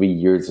 3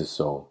 years or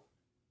so,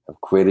 have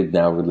created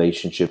now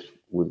relationships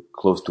with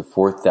close to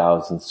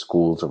 4,000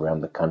 schools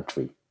around the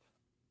country.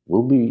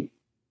 We'll be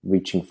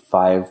reaching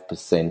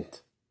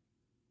 5%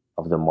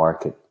 of the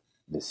market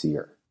this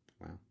year.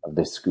 Wow. Of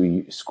the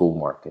school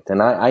market.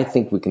 And I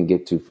think we can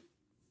get to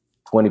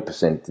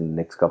 20% in the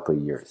next couple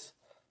of years.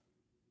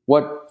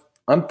 What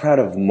I'm proud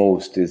of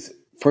most is,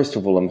 first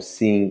of all, I'm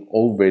seeing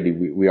already,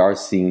 we are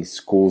seeing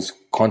schools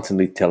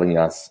constantly telling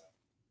us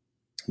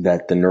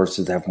that the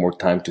nurses have more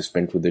time to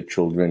spend with their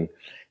children.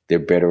 They're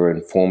better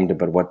informed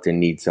about what their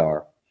needs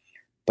are.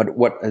 But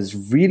what has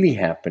really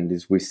happened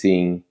is we're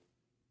seeing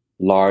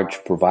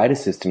large provider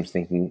systems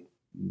thinking,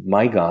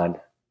 my God,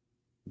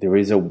 there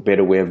is a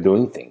better way of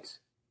doing things,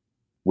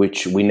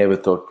 which we never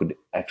thought could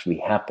actually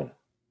happen.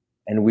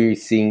 And we're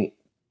seeing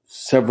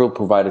several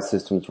provider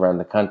systems around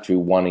the country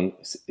wanting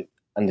to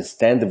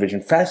understand the vision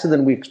faster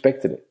than we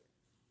expected it.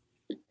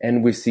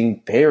 And we're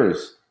seeing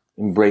payers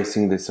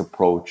embracing this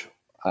approach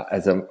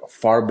as a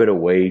far better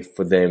way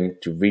for them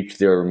to reach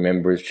their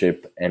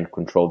membership and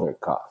control their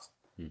costs.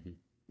 Mm-hmm.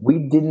 We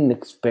didn't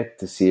expect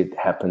to see it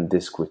happen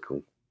this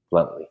quickly,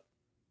 bluntly.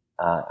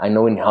 I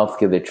know in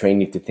healthcare they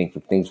train you to think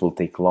that things will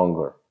take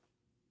longer.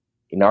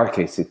 In our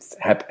case, it's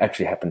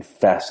actually happened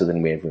faster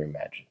than we ever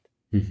imagined.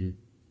 Mm-hmm.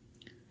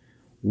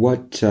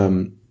 What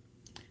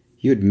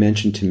you had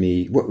mentioned to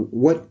me,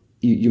 what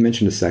you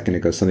mentioned a second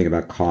ago, something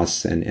about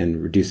costs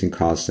and reducing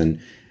costs,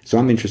 and so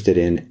I'm interested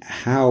in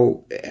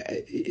how,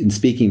 in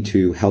speaking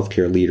to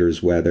healthcare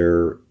leaders,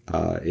 whether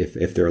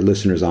if there are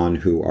listeners on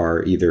who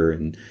are either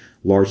in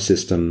large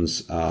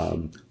systems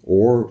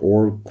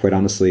or quite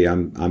honestly,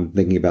 I'm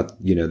thinking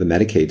about the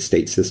Medicaid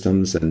state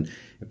systems and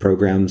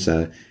programs,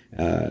 managed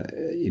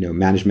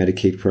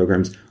Medicaid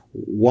programs.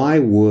 Why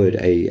would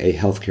a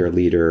healthcare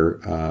leader,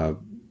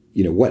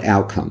 what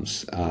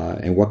outcomes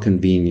and what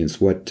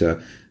convenience, what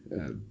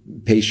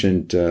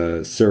patient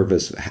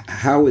service?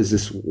 How is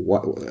this?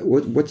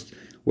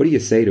 What do you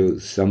say to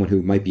someone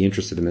who might be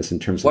interested in this in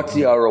terms of what's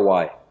the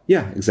ROI?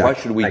 Yeah, exactly. Why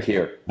should we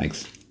care?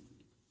 Thanks.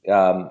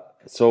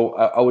 So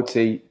I would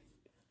say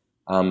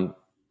on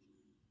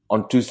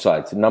two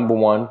sides. Number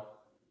one,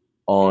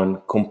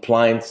 on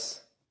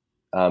compliance,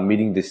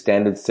 meeting the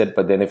standards set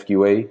by the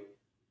NFQA.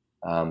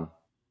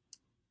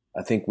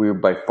 I think we're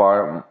by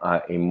far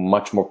a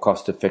much more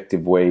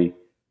cost-effective way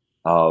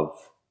of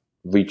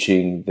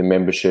reaching the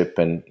membership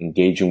and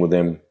engaging with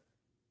them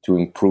to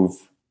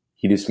improve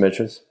HEDIS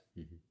measures.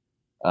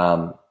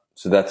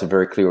 So that's a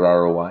very clear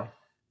ROI.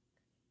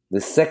 The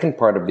second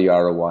part of the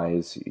ROI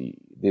is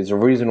there's a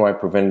reason why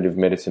preventative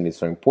medicine is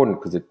so important,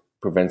 because it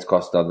prevents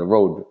costs down the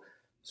road.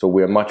 So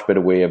we're a much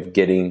better way of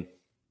getting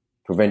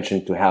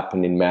prevention to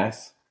happen in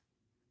mass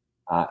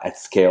at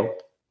scale.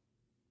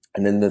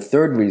 And then the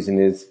third reason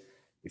is,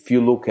 if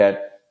you look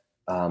at,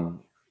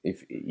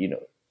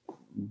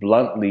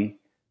 bluntly,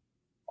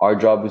 our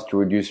job is to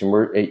reduce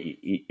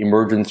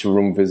emergency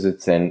room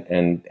visits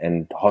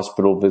and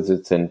hospital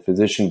visits and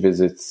physician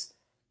visits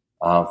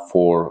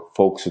for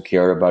folks who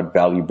care about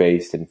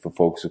value-based and for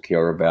folks who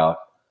care about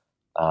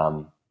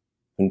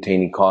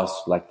containing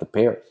costs like the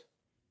payers.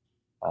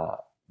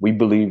 We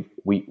believe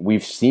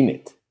we've seen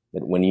it,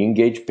 that when you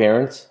engage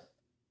parents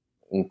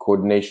in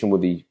coordination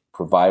with the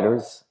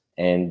providers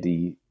and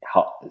the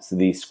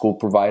school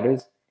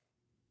providers,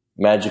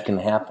 magic can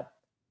happen.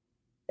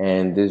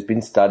 And there's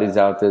been studies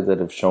out there that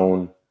have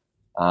shown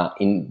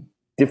in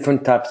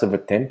different types of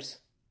attempts,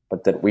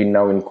 but that we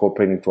now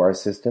incorporate into our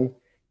system,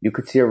 you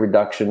could see a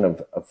reduction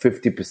of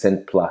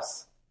 50%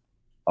 plus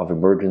of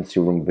emergency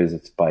room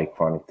visits by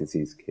chronic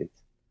disease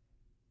kids.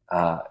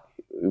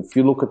 If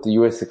you look at the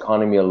US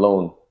economy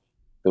alone,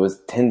 there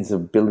was tens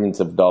of billions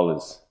of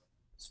dollars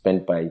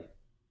spent by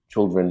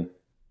children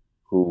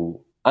who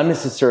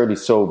unnecessarily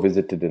so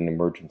visited an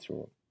emergency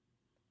room.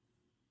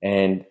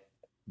 And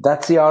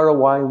that's the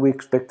ROI we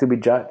expect to be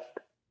judged.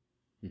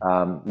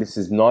 This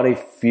is not a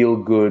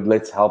feel-good,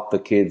 let's help the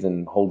kids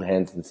and hold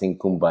hands and sing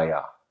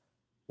Kumbaya.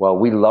 Well,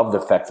 we love the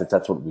fact that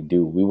that's what we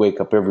do. We wake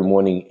up every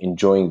morning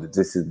enjoying that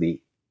this is the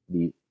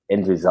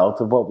end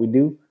result of what we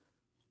do.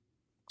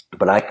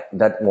 But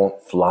that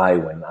won't fly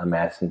when I'm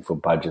asking for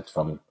budgets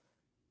from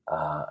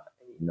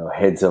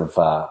heads of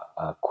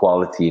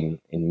quality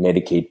in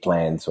Medicaid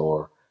plans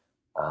or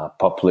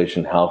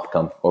population health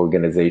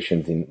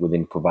organizations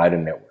within provider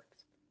networks.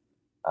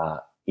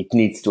 It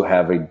needs to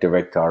have a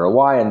direct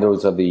ROI, and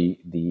those are the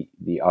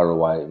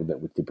ROI that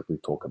we typically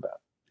talk about.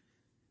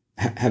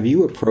 Have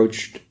you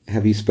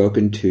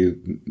spoken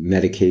to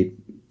Medicaid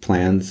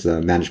plans,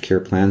 managed care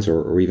plans,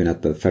 or even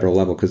at the federal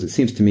level? Because it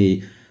seems to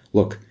me,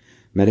 look,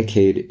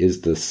 Medicaid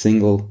is the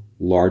single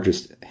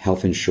largest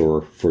health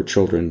insurer for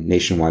children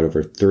nationwide.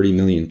 Over 30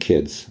 million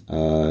kids,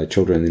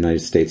 children in the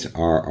United States use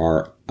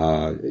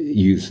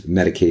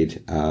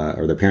Medicaid,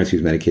 or their parents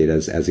use Medicaid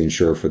as the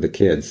insurer for the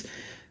kids.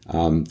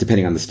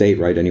 Depending on the state,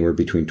 right, anywhere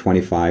between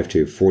 25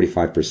 to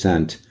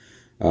 45%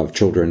 of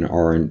children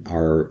are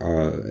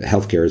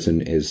healthcare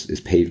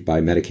is paid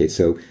by Medicaid.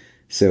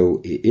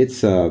 So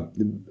it's a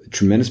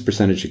tremendous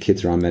percentage of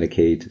kids are on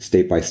Medicaid,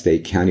 state by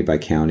state, county by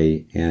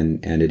county,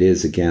 and it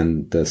is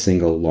again the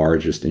single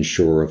largest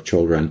insurer of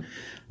children.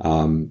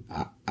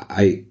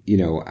 I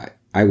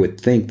would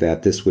think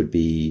that this would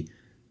be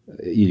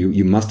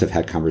you must have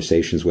had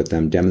conversations with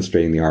them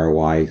demonstrating the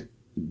ROI,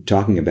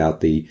 talking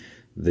about the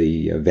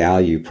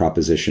value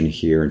proposition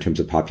here in terms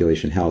of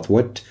population health.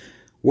 What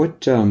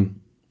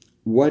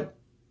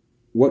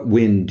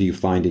win do you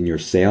find in your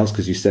sales?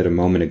 Because you said a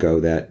moment ago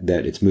that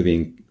it's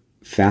moving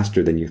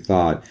faster than you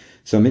thought.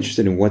 So I'm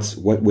interested in what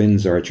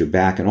wins are at your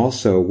back, and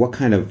also what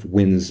kind of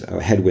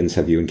headwinds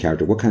have you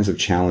encountered? What kinds of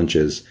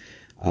challenges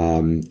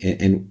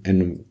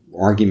and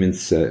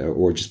arguments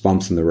or just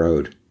bumps in the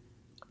road?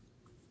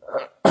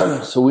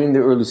 So we're in the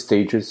early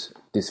stages.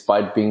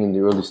 Despite being in the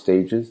early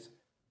stages,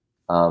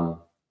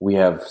 we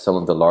have some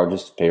of the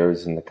largest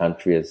payers in the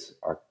country as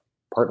our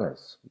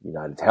partners: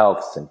 United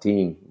Health,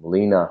 Centene,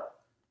 Molina.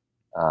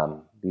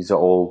 These are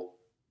all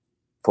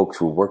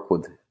folks we work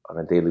with on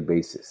a daily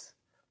basis.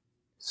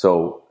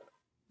 So,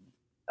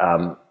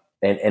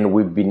 and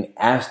we've been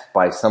asked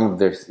by some of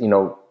their,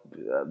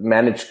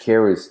 managed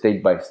care is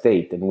state by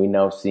state, and we're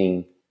now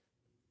seeing,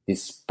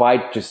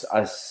 despite just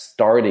us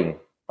starting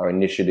our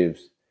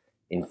initiatives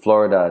in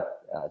Florida,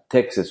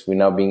 Texas, we're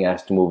now being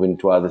asked to move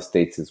into other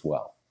states as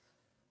well.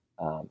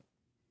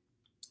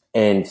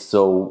 And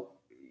so,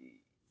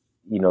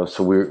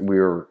 so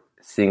we're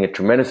seeing a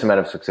tremendous amount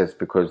of success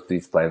because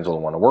these plans all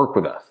want to work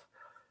with us.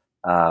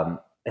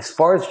 As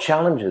far as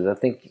challenges, I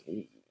think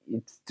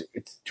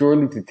it's too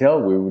early to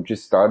tell. We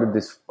just started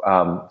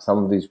some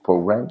of these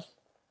programs.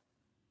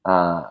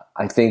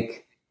 I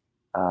think,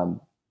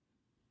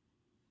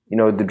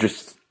 they're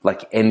just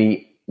like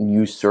any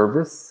new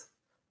service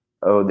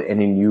or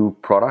any new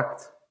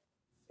product,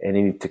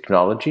 any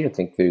technology. I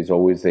think there's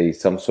always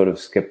some sort of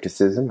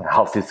skepticism, a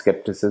healthy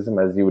skepticism,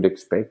 as you would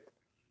expect.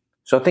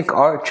 So I think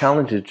our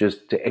challenge is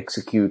just to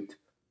execute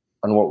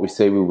on what we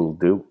say we will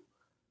do.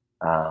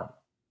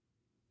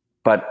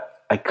 But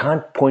I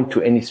can't point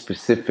to any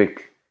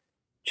specific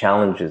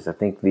challenges. I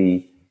think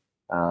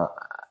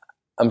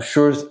I'm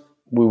sure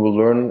we will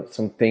learn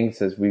some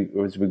things as we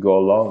go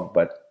along.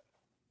 But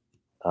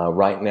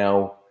right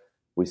now,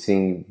 we're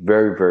seeing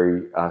very,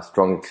 very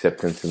strong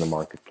acceptance in the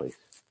marketplace.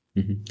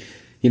 Mm-hmm.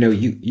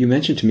 You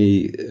mentioned to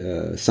me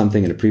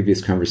something in a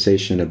previous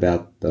conversation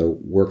about the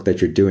work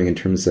that you're doing in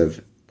terms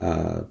of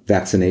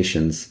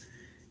vaccinations.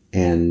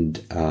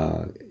 And,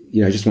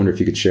 I just wonder if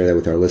you could share that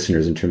with our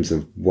listeners in terms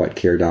of what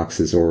CareDocs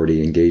is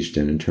already engaged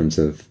in terms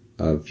of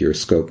your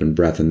scope and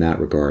breadth in that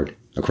regard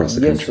across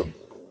the country.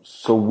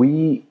 So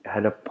we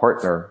had a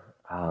partner.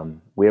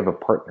 We have a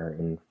partner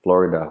in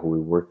Florida who we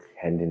work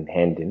hand in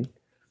hand in.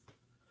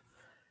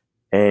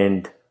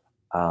 And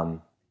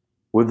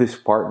with this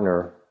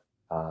partner,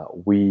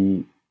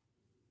 we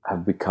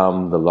have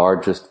become the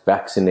largest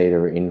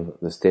vaccinator in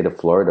the state of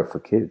Florida for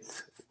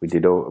kids. We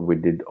did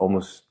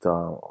almost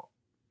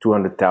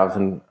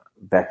 200,000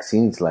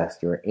 vaccines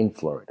last year in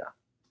Florida.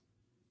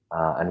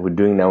 And we're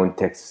doing now in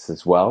Texas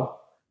as well.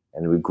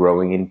 And we're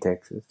growing in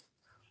Texas.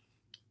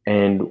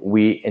 And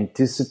we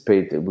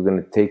anticipate that we're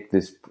going to take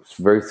this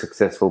very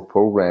successful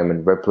program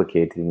and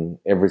replicate it in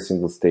every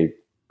single state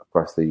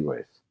across the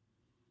U.S.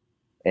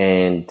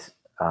 And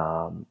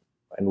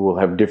we'll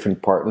have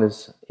different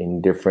partners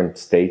in different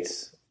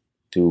states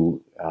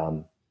to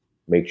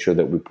make sure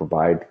that we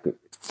provide.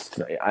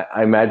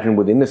 I imagine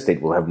within the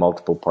state we'll have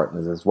multiple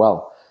partners as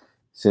well,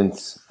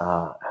 since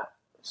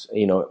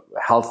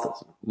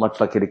health,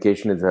 much like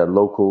education, is a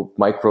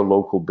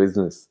micro-local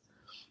business.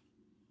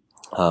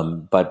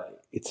 But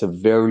it's a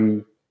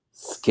very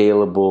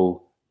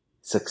scalable,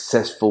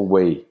 successful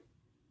way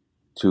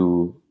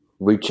to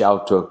reach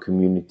out to a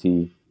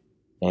community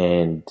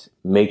and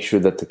make sure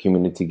that the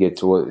community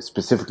gets,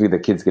 specifically the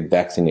kids get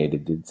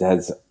vaccinated. It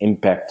has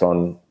impact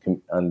on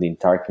the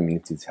entire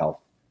community's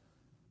health.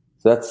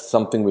 So that's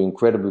something we're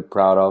incredibly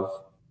proud of.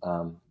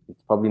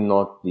 It's probably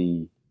not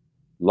the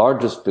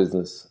largest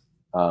business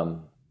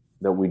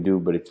that we do,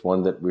 but it's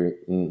one that we're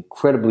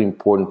incredibly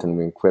important and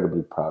we're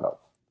incredibly proud of.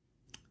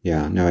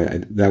 Yeah, no,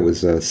 that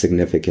was a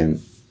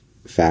significant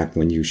fact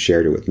when you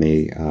shared it with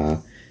me,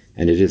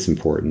 and it is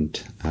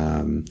important.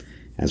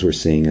 As we're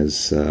seeing,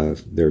 as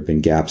there have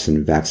been gaps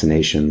in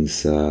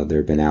vaccinations, there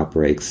have been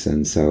outbreaks,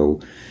 and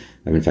so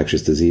of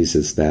infectious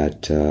diseases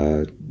that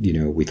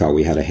we thought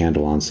we had a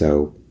handle on.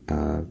 So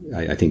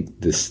I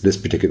think this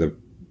particular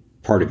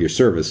part of your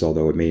service,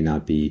 although it may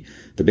not be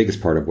the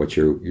biggest part of what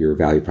your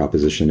value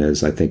proposition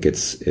is, I think it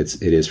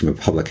is from a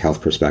public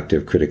health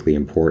perspective critically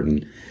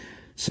important.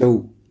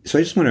 So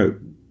I just want to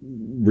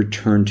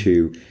return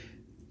to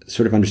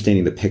sort of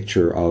understanding the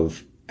picture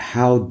of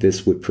how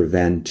this would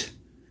prevent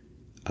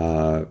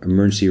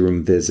emergency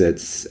room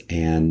visits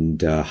and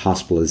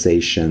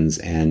hospitalizations,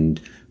 and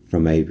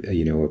from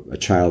a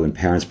child and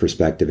parent's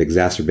perspective,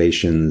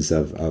 exacerbations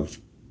of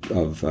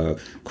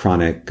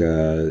chronic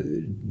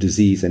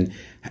disease, and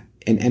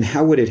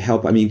how would it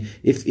help? I mean,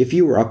 if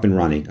you were up and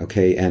running,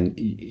 okay, and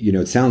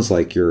it sounds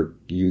like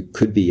you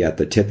could be at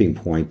the tipping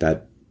point,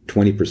 that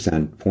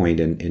 20% point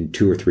in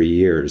 2 or 3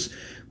 years,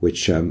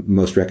 which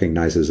most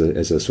recognize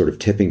as a sort of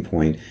tipping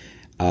point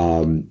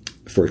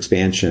for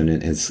expansion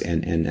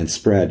and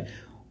spread.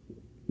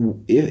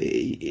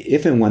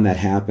 If and when that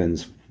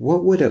happens,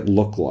 what would it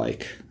look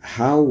like?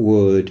 How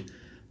would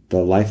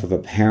the life of a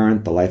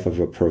parent, the life of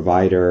a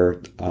provider,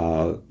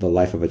 the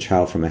life of a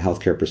child from a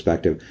healthcare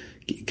perspective?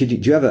 Do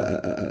you have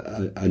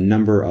a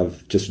number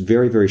of just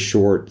very, very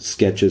short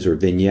sketches or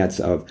vignettes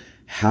of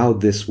how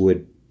this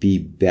would be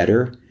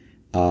better?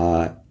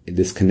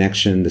 This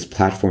connection, this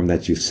platform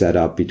that you set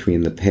up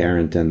between the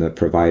parent and the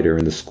provider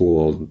and the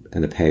school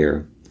and the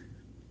payer?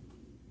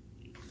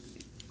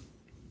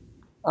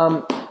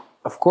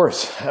 Of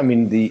course. I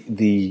mean,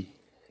 the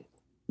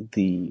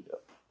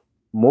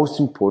most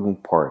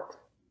important part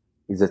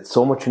is that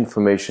so much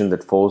information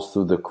that falls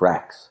through the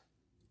cracks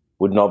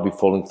would not be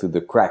falling through the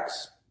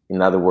cracks.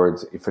 In other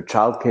words, if a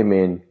child came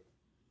in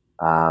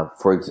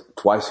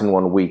twice in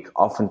 1 week,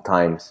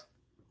 oftentimes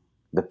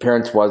the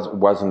parents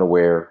wasn't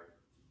aware,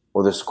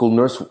 or the school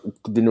nurse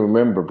didn't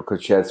remember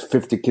because she has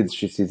 50 kids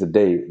she sees a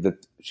day,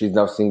 that she's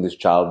now seeing this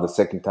child the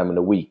second time in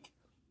a week.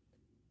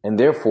 And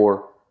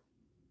therefore,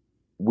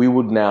 we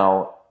would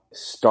now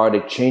start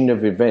a chain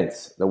of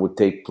events that would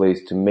take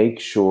place to make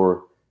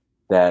sure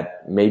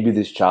that maybe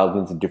this child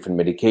needs a different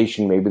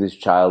medication, maybe this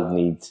child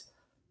needs,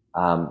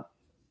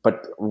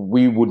 but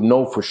we would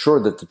know for sure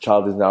that the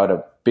child is now at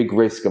a big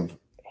risk of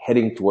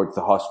heading towards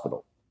the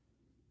hospital.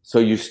 So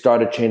you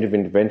start a chain of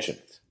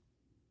interventions,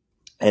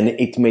 and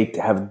it may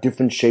have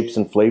different shapes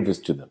and flavors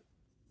to them.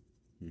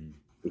 Mm.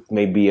 It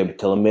may be a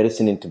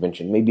telemedicine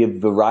intervention, maybe a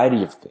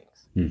variety of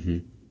things. Mm-hmm.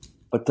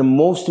 But the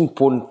most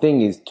important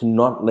thing is to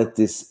not let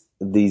these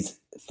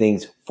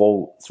things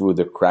fall through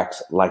the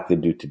cracks like they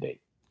do today.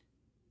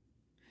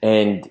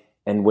 And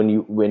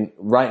when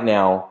right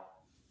now,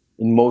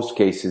 in most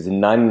cases, in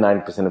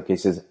 99% of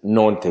cases,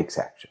 no one takes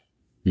action.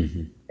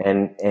 Mm-hmm.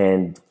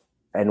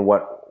 And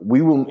what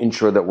we will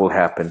ensure that will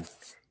happen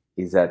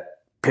is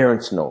that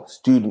parents know,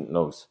 student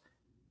knows,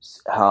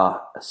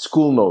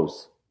 school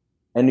knows,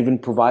 and even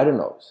provider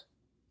knows.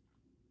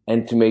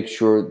 And to make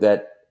sure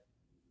that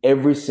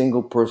every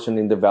single person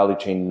in the value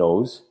chain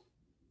knows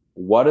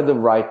what are the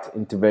right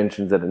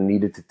interventions that are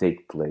needed to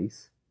take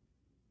place.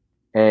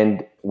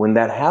 And when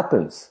that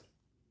happens,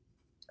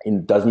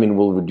 It doesn't mean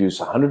we'll reduce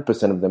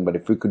 100% of them, but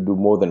if we could do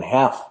more than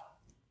half,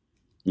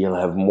 you'll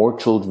have more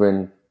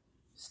children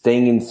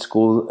staying in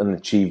school and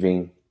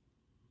achieving,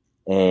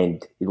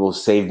 and it will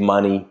save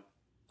money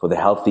for the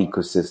health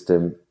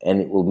ecosystem,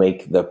 and it will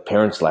make the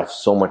parents' life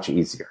so much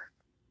easier.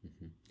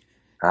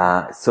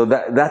 So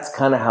that's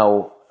kind of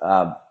how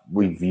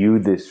we view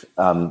this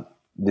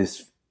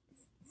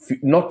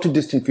not too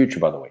distant future,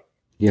 by the way.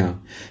 Yeah,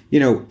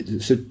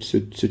 so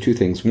two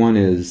things. One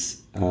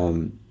is,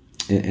 and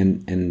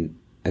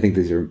I think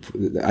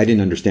I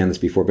didn't understand this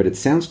before, but it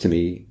sounds to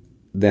me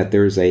that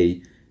there's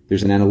an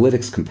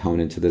analytics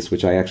component to this,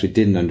 which I actually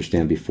didn't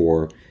understand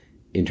before,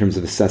 in terms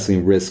of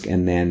assessing risk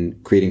and then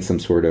creating some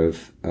sort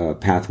of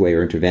pathway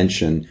or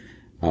intervention,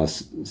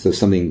 so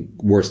something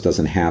worse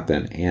doesn't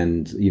happen.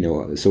 And,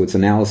 so it's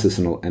analysis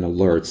and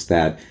alerts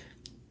that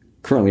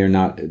currently are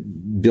not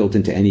built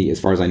into any, as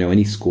far as I know,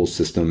 any school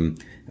system,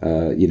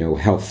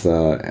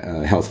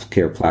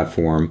 healthcare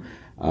platform.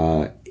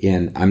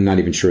 And I'm not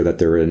even sure that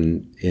they're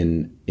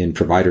in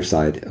provider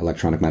side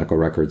electronic medical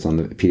records on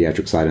the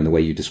pediatric side in the way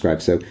you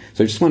described. So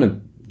I just want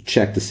to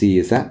check to see,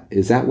 is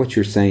that what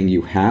you're saying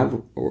you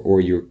have,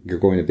 or you're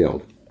going to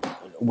build?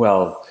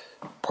 Well,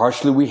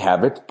 partially we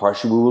have it,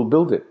 partially we will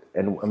build it.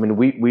 And I mean,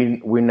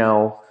 we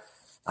now,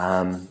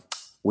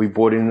 we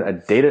brought in a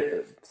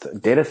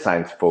data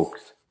science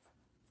folks.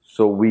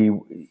 So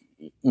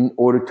in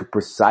order to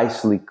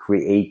precisely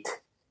create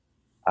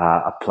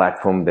a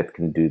platform that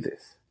can do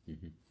this.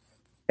 Mm-hmm.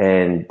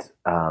 And,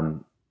 I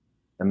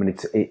mean,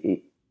 it's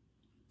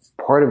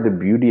part of the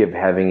beauty of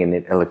having an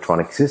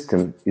electronic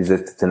system is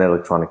that it's an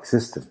electronic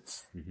system.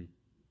 Mm-hmm.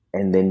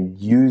 And then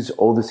use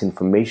all this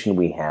information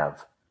we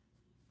have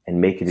and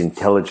make it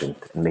intelligent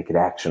and make it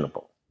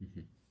actionable.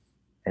 Mm-hmm.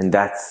 And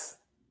that's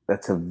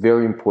a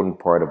very important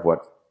part of what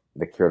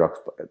the CareDocs,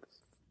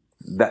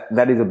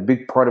 that is a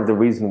big part of the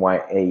reason why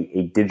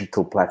a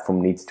digital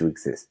platform needs to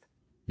exist.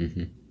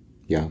 Mm-hmm.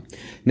 Yeah.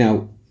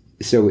 Now,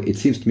 so it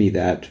seems to me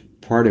that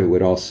part of it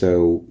would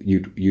also,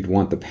 you'd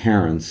want the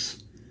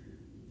parents,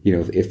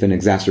 if an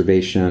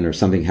exacerbation or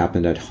something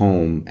happened at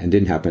home and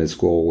didn't happen at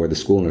school, where the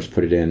school nurse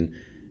put it in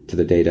to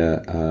the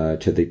data,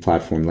 to the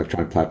platform,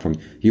 electronic platform,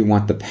 you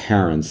want the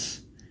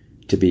parents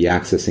to be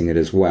accessing it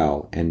as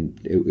well. And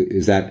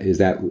is that,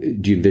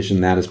 do you envision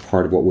that as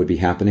part of what would be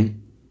happening?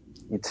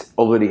 It's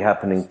already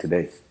happening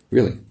today.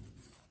 Really?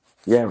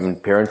 Yeah, I mean,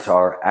 parents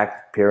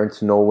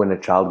know when a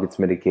child gets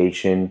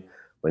medication.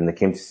 When they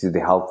came to see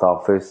the health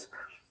office,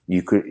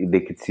 they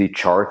could see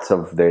charts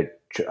of their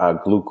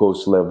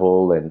glucose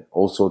level and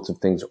all sorts of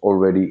things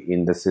already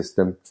in the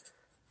system.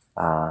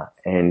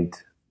 And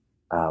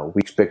we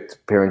expect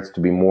parents to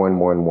be more and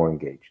more and more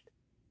engaged.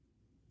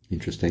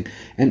 Interesting.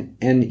 And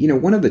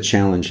one of the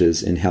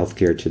challenges in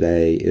healthcare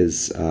today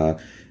is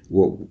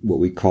what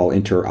we call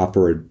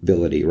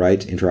interoperability,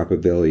 right?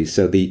 Interoperability.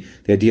 So the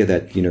idea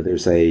that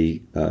there's now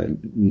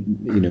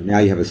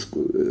you have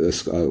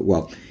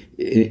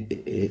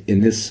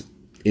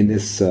in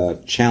this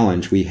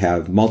challenge, we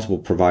have multiple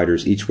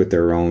providers, each with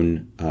their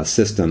own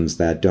systems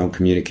that don't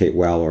communicate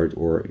well,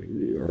 or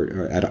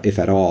if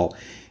at all.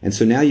 And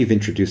so now you've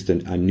introduced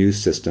a new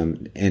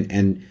system,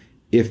 and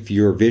if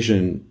your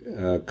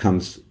vision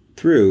comes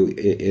through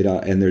it,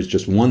 and there's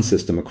just one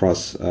system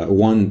across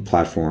one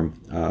platform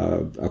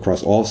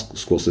across all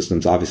school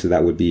systems, obviously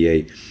that would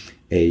be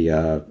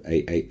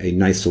a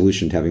nice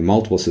solution to having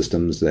multiple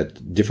systems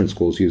that different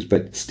schools use.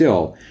 But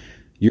still,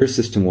 your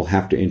system will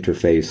have to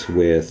interface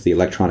with the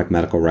electronic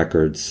medical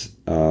records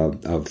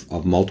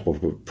of multiple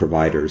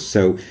providers.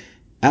 So,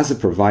 as a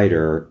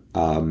provider,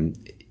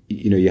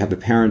 you have the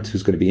parent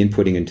who's going to be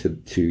inputting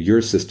into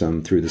your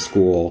system through the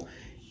school,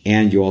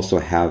 and you also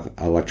have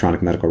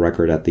electronic medical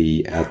record at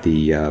the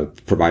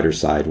provider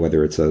side,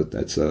 whether it's a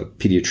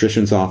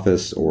pediatrician's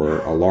office or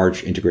a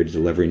large integrated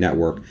delivery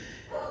network.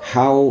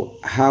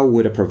 How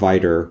would a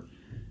provider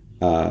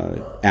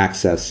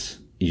access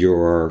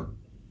your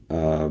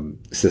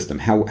system?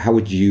 How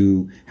would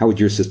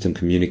your system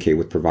communicate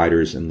with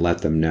providers and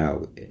let them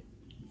know?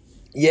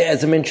 Yeah,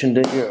 as I mentioned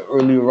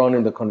earlier on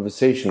in the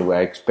conversation, where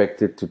I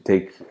expect it to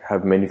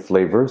have many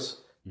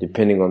flavors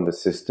depending on the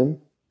system.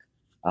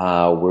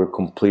 We're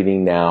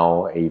completing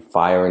now a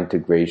FHIR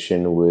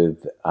integration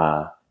with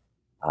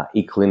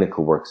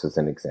eClinicalWorks as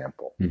an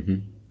example.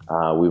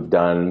 Mm-hmm. We've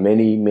done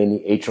many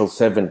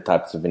HL7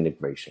 types of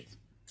integrations.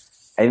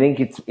 I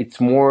think it's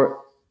more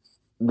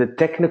the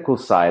technical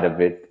side of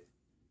it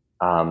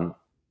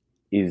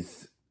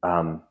is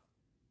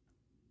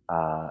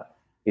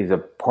a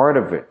part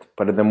of it,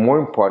 but the more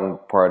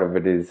important part of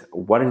it is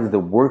what is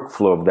the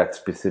workflow of that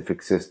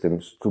specific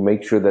system to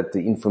make sure that the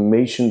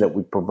information that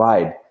we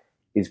provide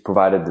is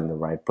provided in the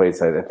right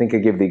place. I think I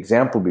gave the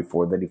example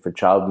before that if a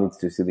child needs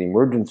to see the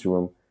emergency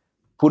room,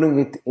 putting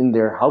it in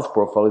their health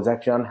profile is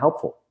actually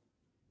unhelpful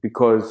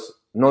because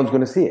no one's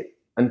going to see it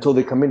until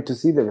they come in to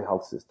see their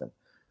health system.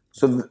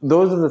 So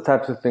those are the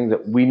types of things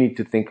that we need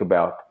to think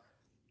about.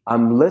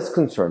 I'm less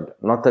concerned,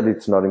 not that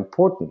it's not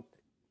important,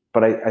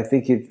 but I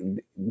think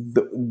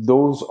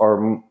those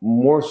are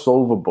more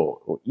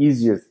solvable or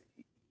easier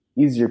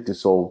to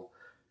solve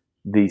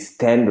the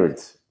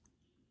standards.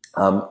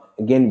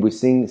 Again, we're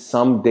seeing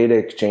some data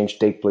exchange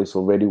take place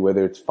already,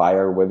 whether it's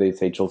FHIR, whether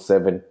it's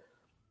HL7.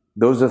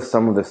 Those are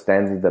some of the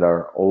standards that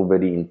are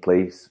already in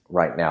place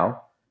right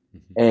now.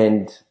 Mm-hmm.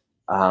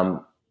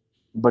 And,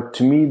 but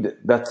to me,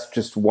 that's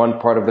just one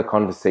part of the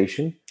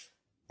conversation.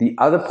 The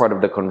other part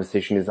of the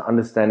conversation is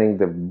understanding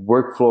the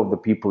workflow of the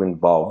people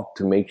involved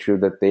to make sure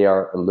that they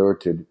are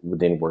alerted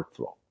within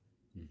workflow.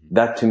 Mm-hmm.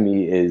 That to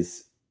me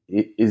is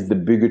the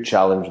bigger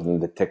challenge than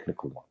the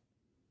technical one.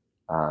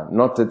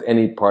 Not that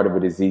any part of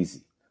it is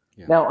easy.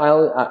 Yeah.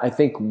 Now, I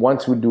think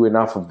once we do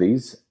enough of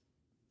these,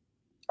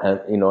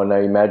 and I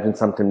imagine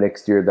sometime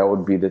next year, that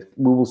would be that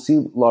we will see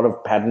a lot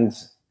of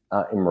patents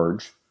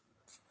emerge.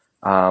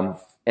 And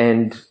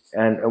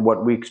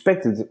what we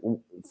expect is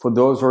for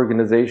those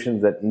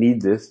organizations that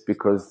need this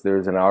because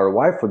there's an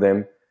ROI for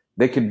them,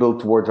 they could build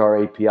towards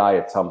our API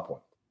at some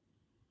point.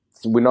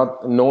 So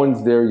no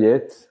one's there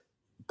yet,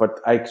 but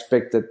I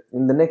expect that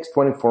in the next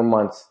 24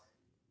 months,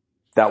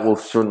 that will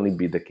certainly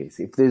be the case.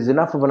 If there's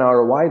enough of an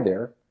ROI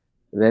there,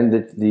 then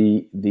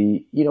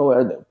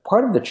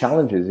part of the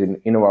challenges in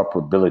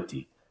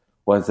interoperability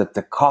was that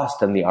the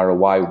cost and the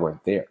ROI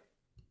weren't there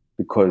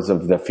because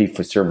of the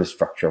fee-for-service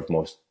structure of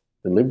most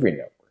delivery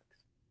networks.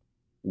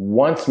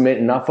 Once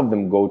enough of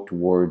them go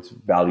towards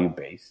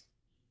value-based,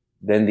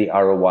 then the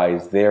ROI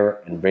is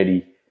there and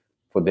ready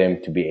for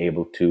them to be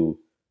able to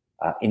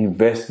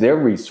invest their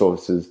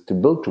resources to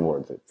build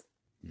towards it.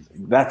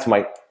 That's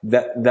my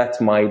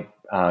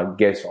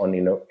guess on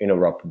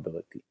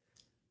interoperability.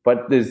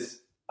 But there's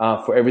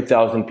for every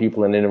 1,000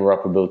 people in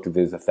interoperability,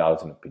 there's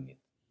 1,000 opinions.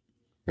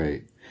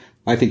 Right.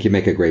 I think you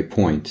make a great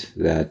point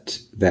that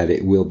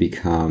it will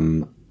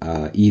become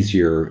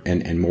easier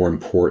and more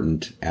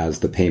important as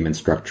the payment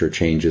structure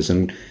changes.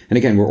 And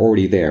again, we're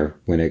already there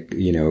when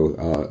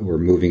we're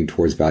moving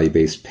towards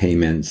value-based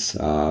payments.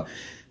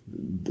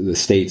 The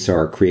states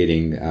are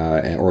creating,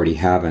 already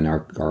have and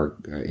are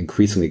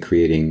increasingly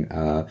creating,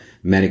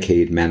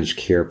 Medicaid managed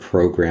care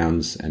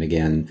programs. And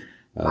again,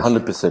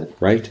 100%.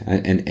 Right.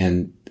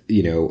 And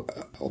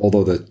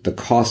although the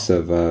costs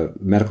of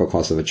medical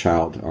costs of a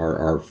child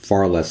are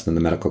far less than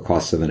the medical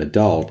costs of an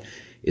adult,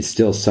 it's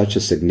still such a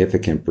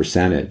significant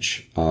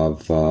percentage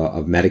of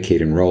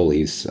Medicaid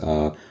enrollees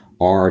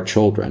are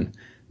children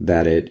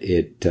that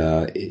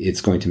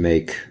it's going to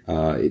make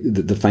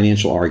the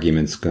financial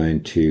argument's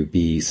going to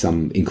be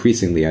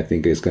increasingly, I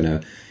think, is going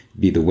to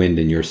be the wind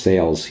in your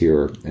sails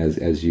here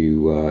as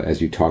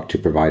you talk to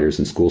providers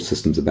and school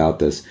systems about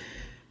this.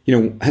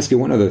 Hesky,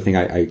 one other thing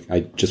I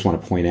just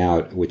want to point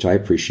out, which I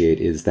appreciate,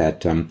 is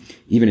that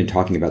even in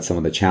talking about some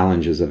of the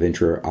challenges of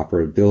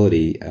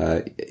interoperability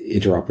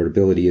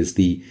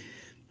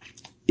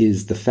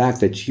is the fact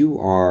that you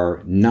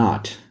are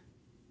not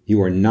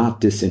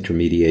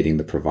disintermediating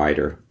the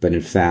provider, but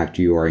in fact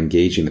you are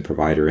engaging the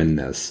provider in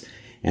this.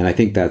 And I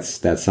think that's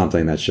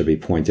something that should be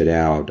pointed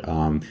out.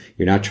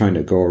 You're not trying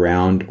to go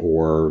around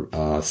or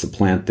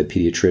supplant the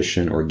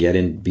pediatrician or get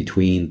in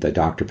between the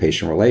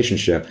doctor-patient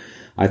relationship.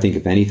 I think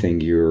if anything,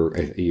 your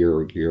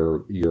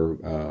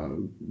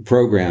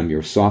program,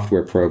 your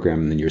software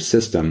program, and your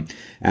system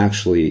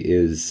actually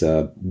is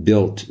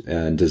built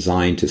and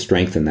designed to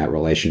strengthen that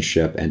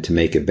relationship and to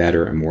make it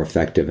better and more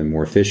effective and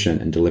more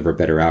efficient and deliver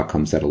better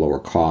outcomes at a lower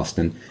cost.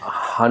 And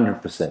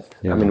 100%.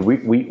 Yeah. I mean,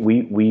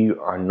 we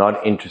are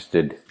not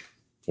interested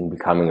in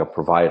becoming a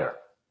provider.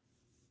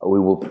 We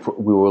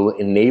will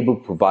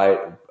enable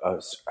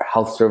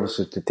health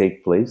services to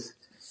take place,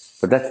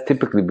 but that's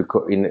typically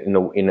because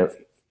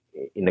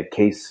in a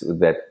case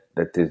that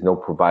there's no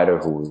provider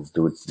who will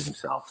do it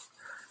themselves.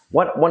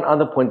 One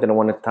other point that I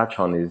want to touch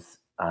on is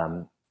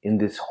in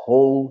this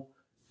whole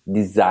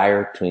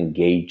desire to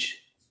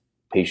engage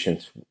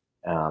patients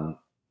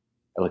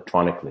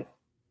electronically.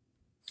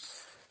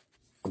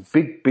 A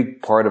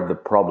big part of the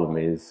problem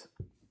is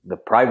the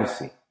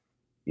privacy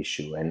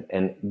issue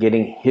and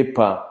getting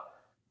HIPAA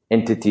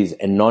entities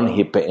and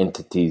non-HIPAA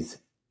entities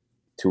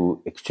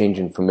to exchange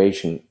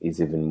information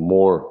is even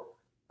more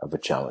of a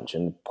challenge.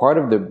 And part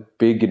of the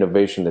big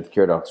innovation that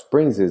CareDocs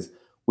brings is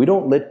we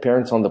don't let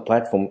parents on the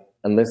platform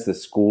unless the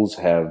schools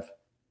have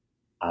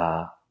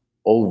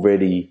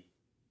already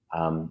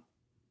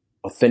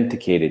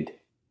authenticated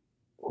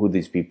who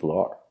these people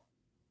are.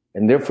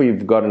 And therefore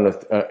you've got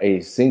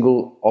a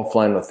single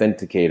offline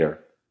authenticator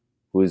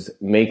who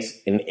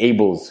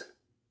enables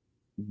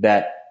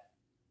that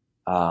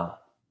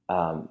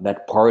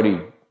party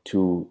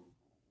to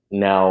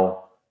now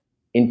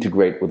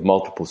integrate with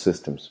multiple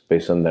systems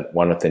based on that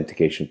one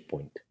authentication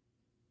point,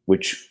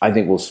 which I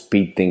think will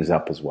speed things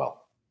up as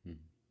well.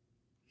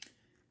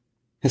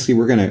 Hesky,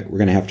 we're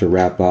gonna have to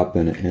wrap up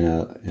in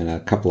a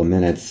couple of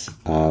minutes.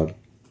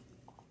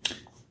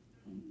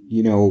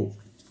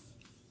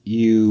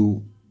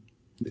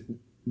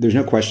 There's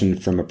no question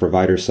from a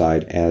provider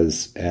side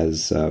as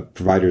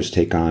providers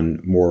take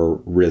on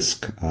more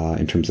risk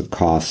in terms of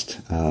cost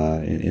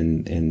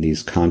in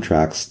these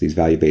contracts, these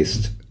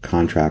value-based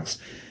contracts,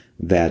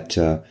 that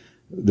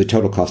the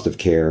total cost of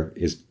care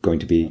is going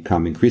to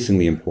become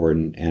increasingly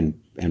important, and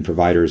and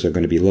providers are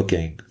going to be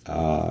looking,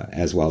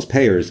 as well as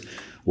payers,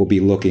 will be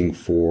looking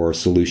for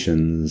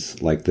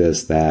solutions like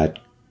this that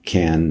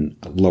can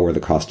lower the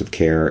cost of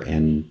care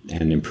and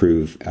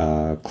improve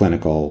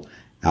clinical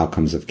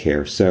outcomes of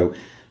care. So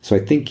I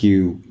think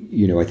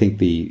I think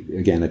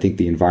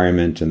the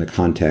environment and the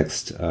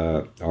context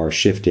are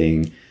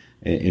shifting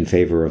in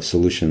favor of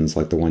solutions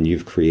like the one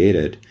you've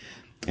created.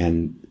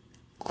 And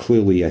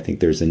clearly, I think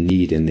there's a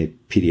need in the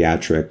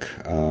pediatric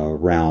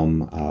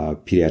realm,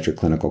 pediatric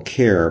clinical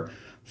care,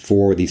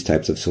 for these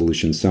types of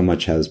solutions. So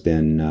much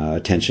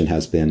attention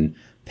has been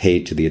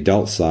paid to the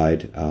adult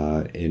side,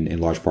 in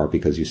large part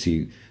because you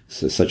see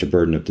such a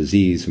burden of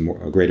disease,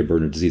 a greater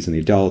burden of disease in the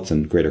adults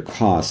and greater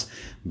costs.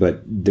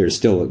 But there's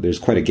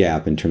quite a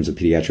gap in terms of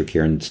pediatric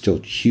care and still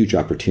huge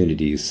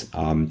opportunities.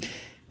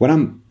 What I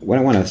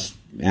want to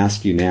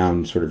ask you now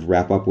and sort of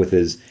wrap up with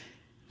is,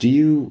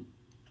 I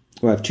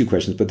have two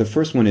questions, but the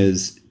first one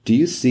is, do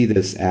you see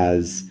this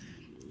as,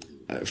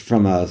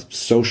 from a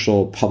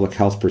social public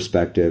health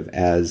perspective,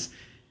 as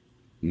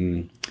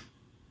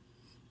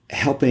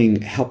helping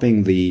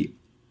the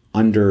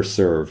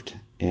underserved,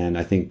 and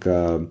I think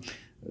the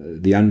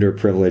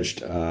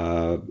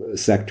underprivileged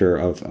sector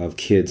of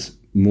kids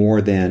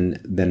more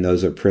than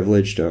those are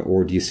privileged,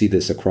 or do you see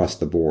this across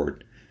the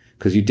board?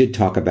 Because you did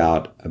talk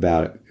about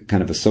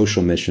kind of a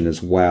social mission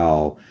as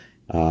well,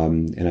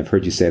 and I've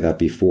heard you say that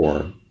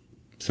before.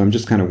 So I'm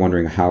just kind of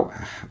wondering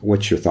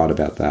what's your thought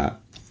about that?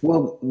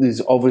 Well,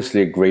 there's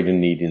obviously a greater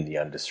need in the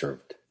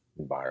underserved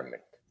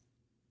environment.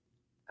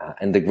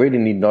 And the greater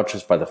need not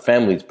just by the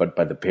families, but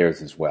by the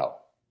payers as well.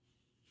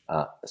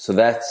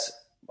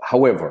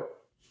 However,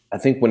 I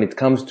think when it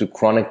comes to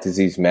chronic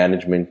disease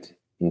management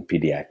in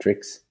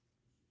pediatrics,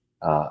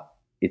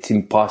 it's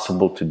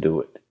impossible to do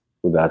it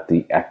without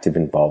the active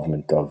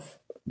involvement of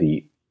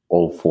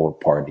all four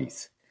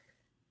parties.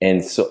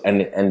 And so,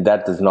 and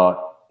that does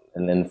not,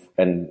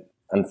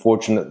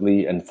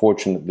 Unfortunately,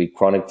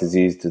 chronic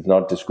disease does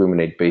not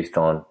discriminate based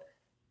on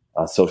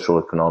social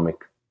economic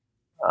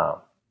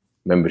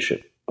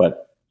membership,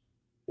 but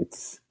it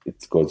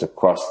goes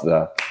across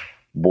the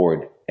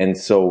board. And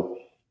so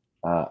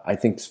I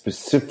think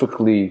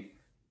specifically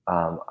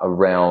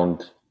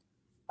around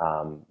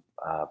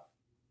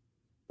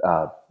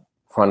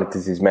chronic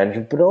disease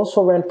management, but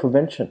also around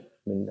prevention.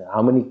 I mean,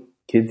 how many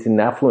kids in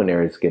affluent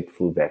areas get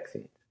flu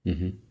vaccines?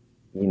 Mm-hmm.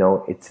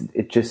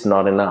 It's just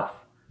not enough.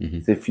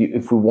 Mm-hmm. So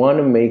if we want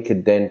to make a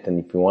dent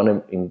and if we want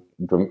to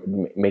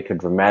make a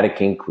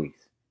dramatic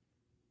increase,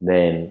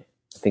 then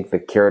I think the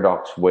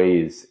Caradox way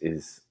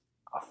is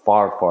a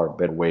far, far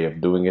better way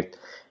of doing it.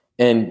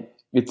 And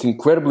it's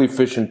incredibly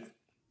efficient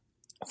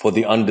for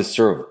the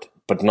underserved,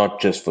 but not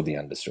just for the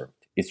underserved.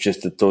 It's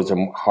just that those are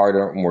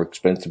harder, more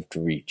expensive to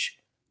reach,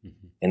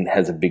 mm-hmm. and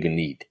has a bigger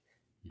need.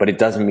 But it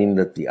doesn't mean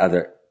that the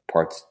other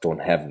parts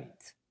don't have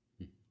needs.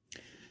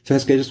 So,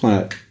 Eske, I just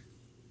want to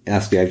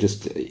ask you,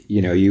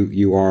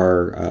 you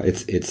are,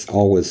 it's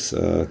always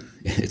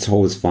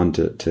fun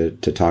to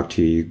talk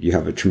to you. You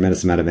have a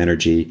tremendous amount of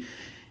energy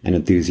and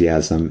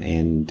enthusiasm,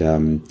 and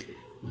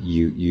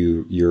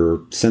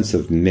your sense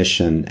of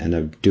mission and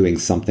of doing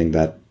something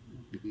that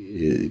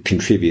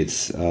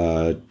contributes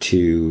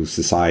to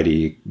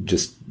society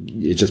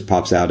just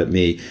pops out at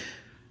me.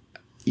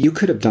 You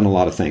could have done a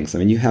lot of things. I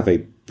mean, you have a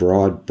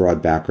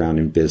broad background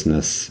in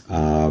business,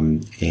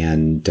 and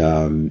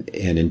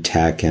in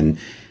tech, and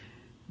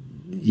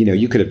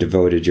you could have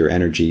devoted your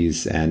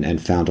energies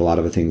and found a lot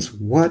of the things.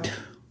 Why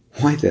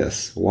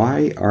this?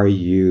 Why are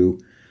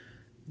you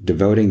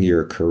devoting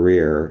your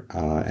career,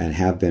 and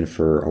have been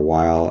for a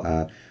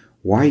while?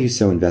 Why are you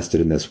so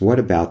invested in this? What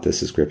about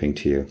this is gripping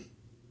to you?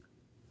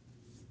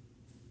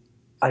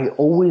 I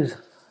always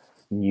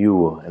knew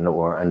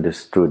or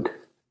understood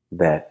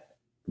that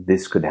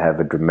this could have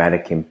a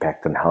dramatic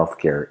impact on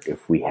healthcare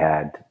if we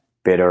had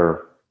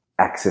better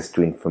access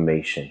to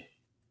information.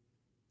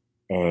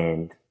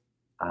 And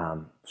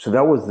so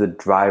that was the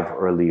drive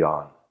early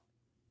on.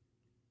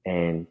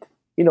 And,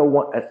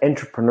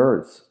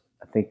 entrepreneurs,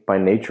 I think by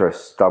nature, are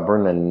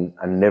stubborn and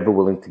are never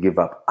willing to give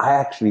up.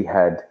 I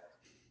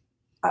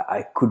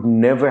could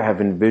never have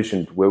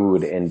envisioned where we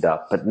would end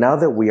up. But now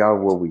that we are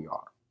where we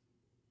are,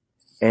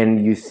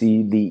 and you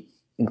see the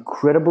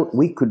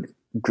we could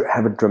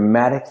have a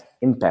dramatic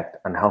impact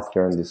on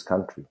healthcare in this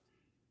country.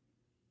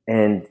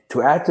 And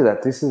to add to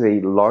that, this is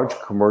a large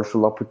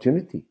commercial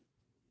opportunity.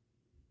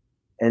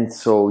 And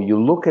so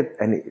you look at,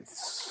 and it's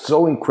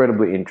so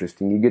incredibly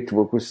interesting. You get to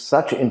work with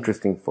such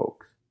interesting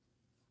folks.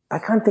 I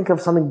can't think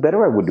of something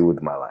better I would do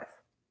with my life.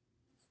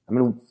 I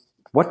mean,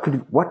 what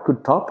could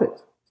top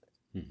it?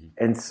 Mm-hmm.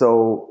 And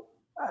so,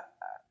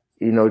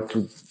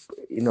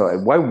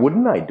 why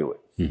wouldn't I do it?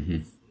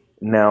 Mm-hmm.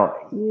 Now,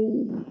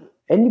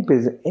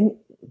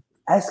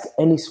 ask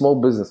any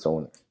small business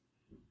owner.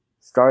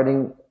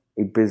 Starting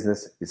a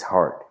business is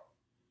hard.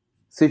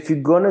 So if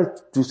you're going to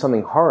do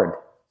something hard,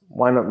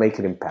 why not make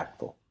it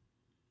impactful?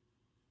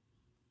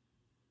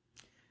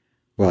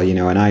 Well,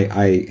 and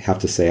I have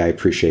to say I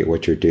appreciate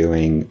what you're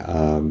doing.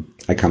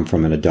 I come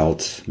from an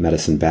adult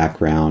medicine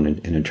background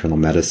in internal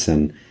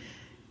medicine,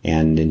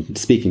 And in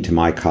speaking to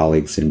my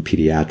colleagues in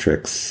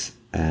pediatrics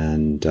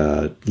and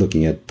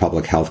looking at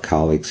public health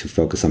colleagues who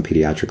focus on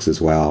pediatrics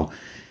as well,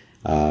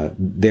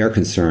 their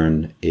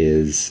concern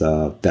is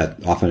that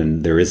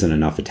often there isn't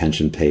enough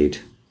attention paid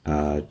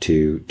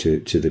to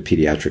the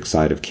pediatric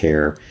side of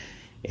care,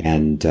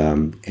 and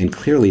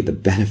clearly the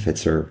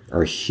benefits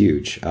are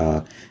huge.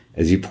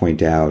 As you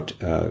point out,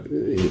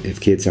 if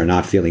kids are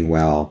not feeling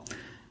well,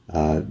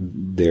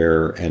 and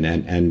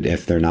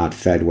if they're not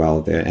fed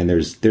well, and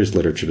there's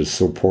literature to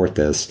support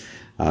this,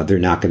 they're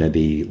not going to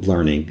be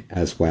learning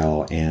as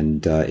well,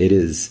 and it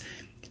is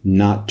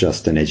not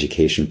just an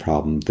education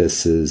problem.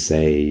 This is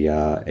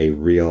a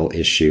real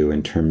issue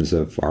in terms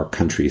of our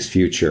country's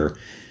future,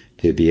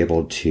 to be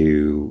able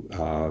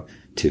to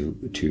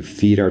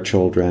feed our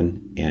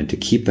children and to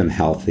keep them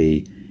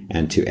healthy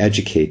and to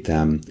educate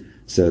them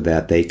so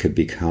that they could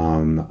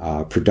become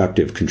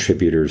productive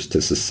contributors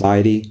to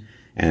society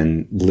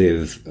and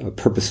live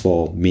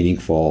purposeful,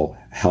 meaningful,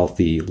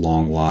 healthy,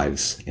 long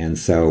lives. And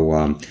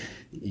so,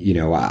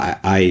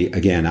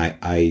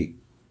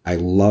 I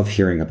love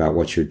hearing about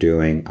what you're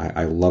doing.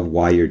 I love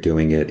why you're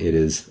doing it. It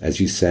is, as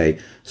you say,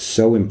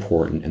 so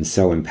important and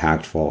so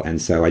impactful.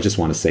 And so I just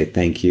want to say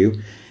thank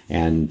you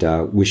and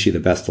wish you the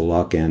best of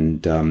luck.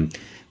 And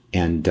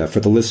for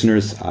the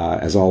listeners,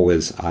 as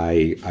always,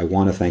 I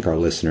want to thank our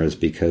listeners,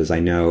 because I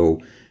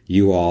know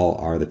you all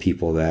are the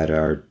people that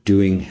are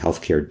doing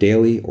healthcare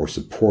daily or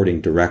supporting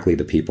directly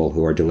the people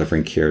who are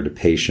delivering care to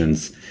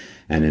patients.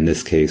 And in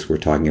this case, we're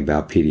talking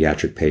about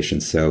pediatric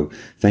patients. So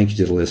thank you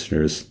to the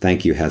listeners.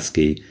 Thank you,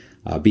 Heskey.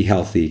 Be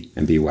healthy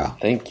and be well.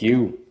 Thank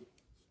you.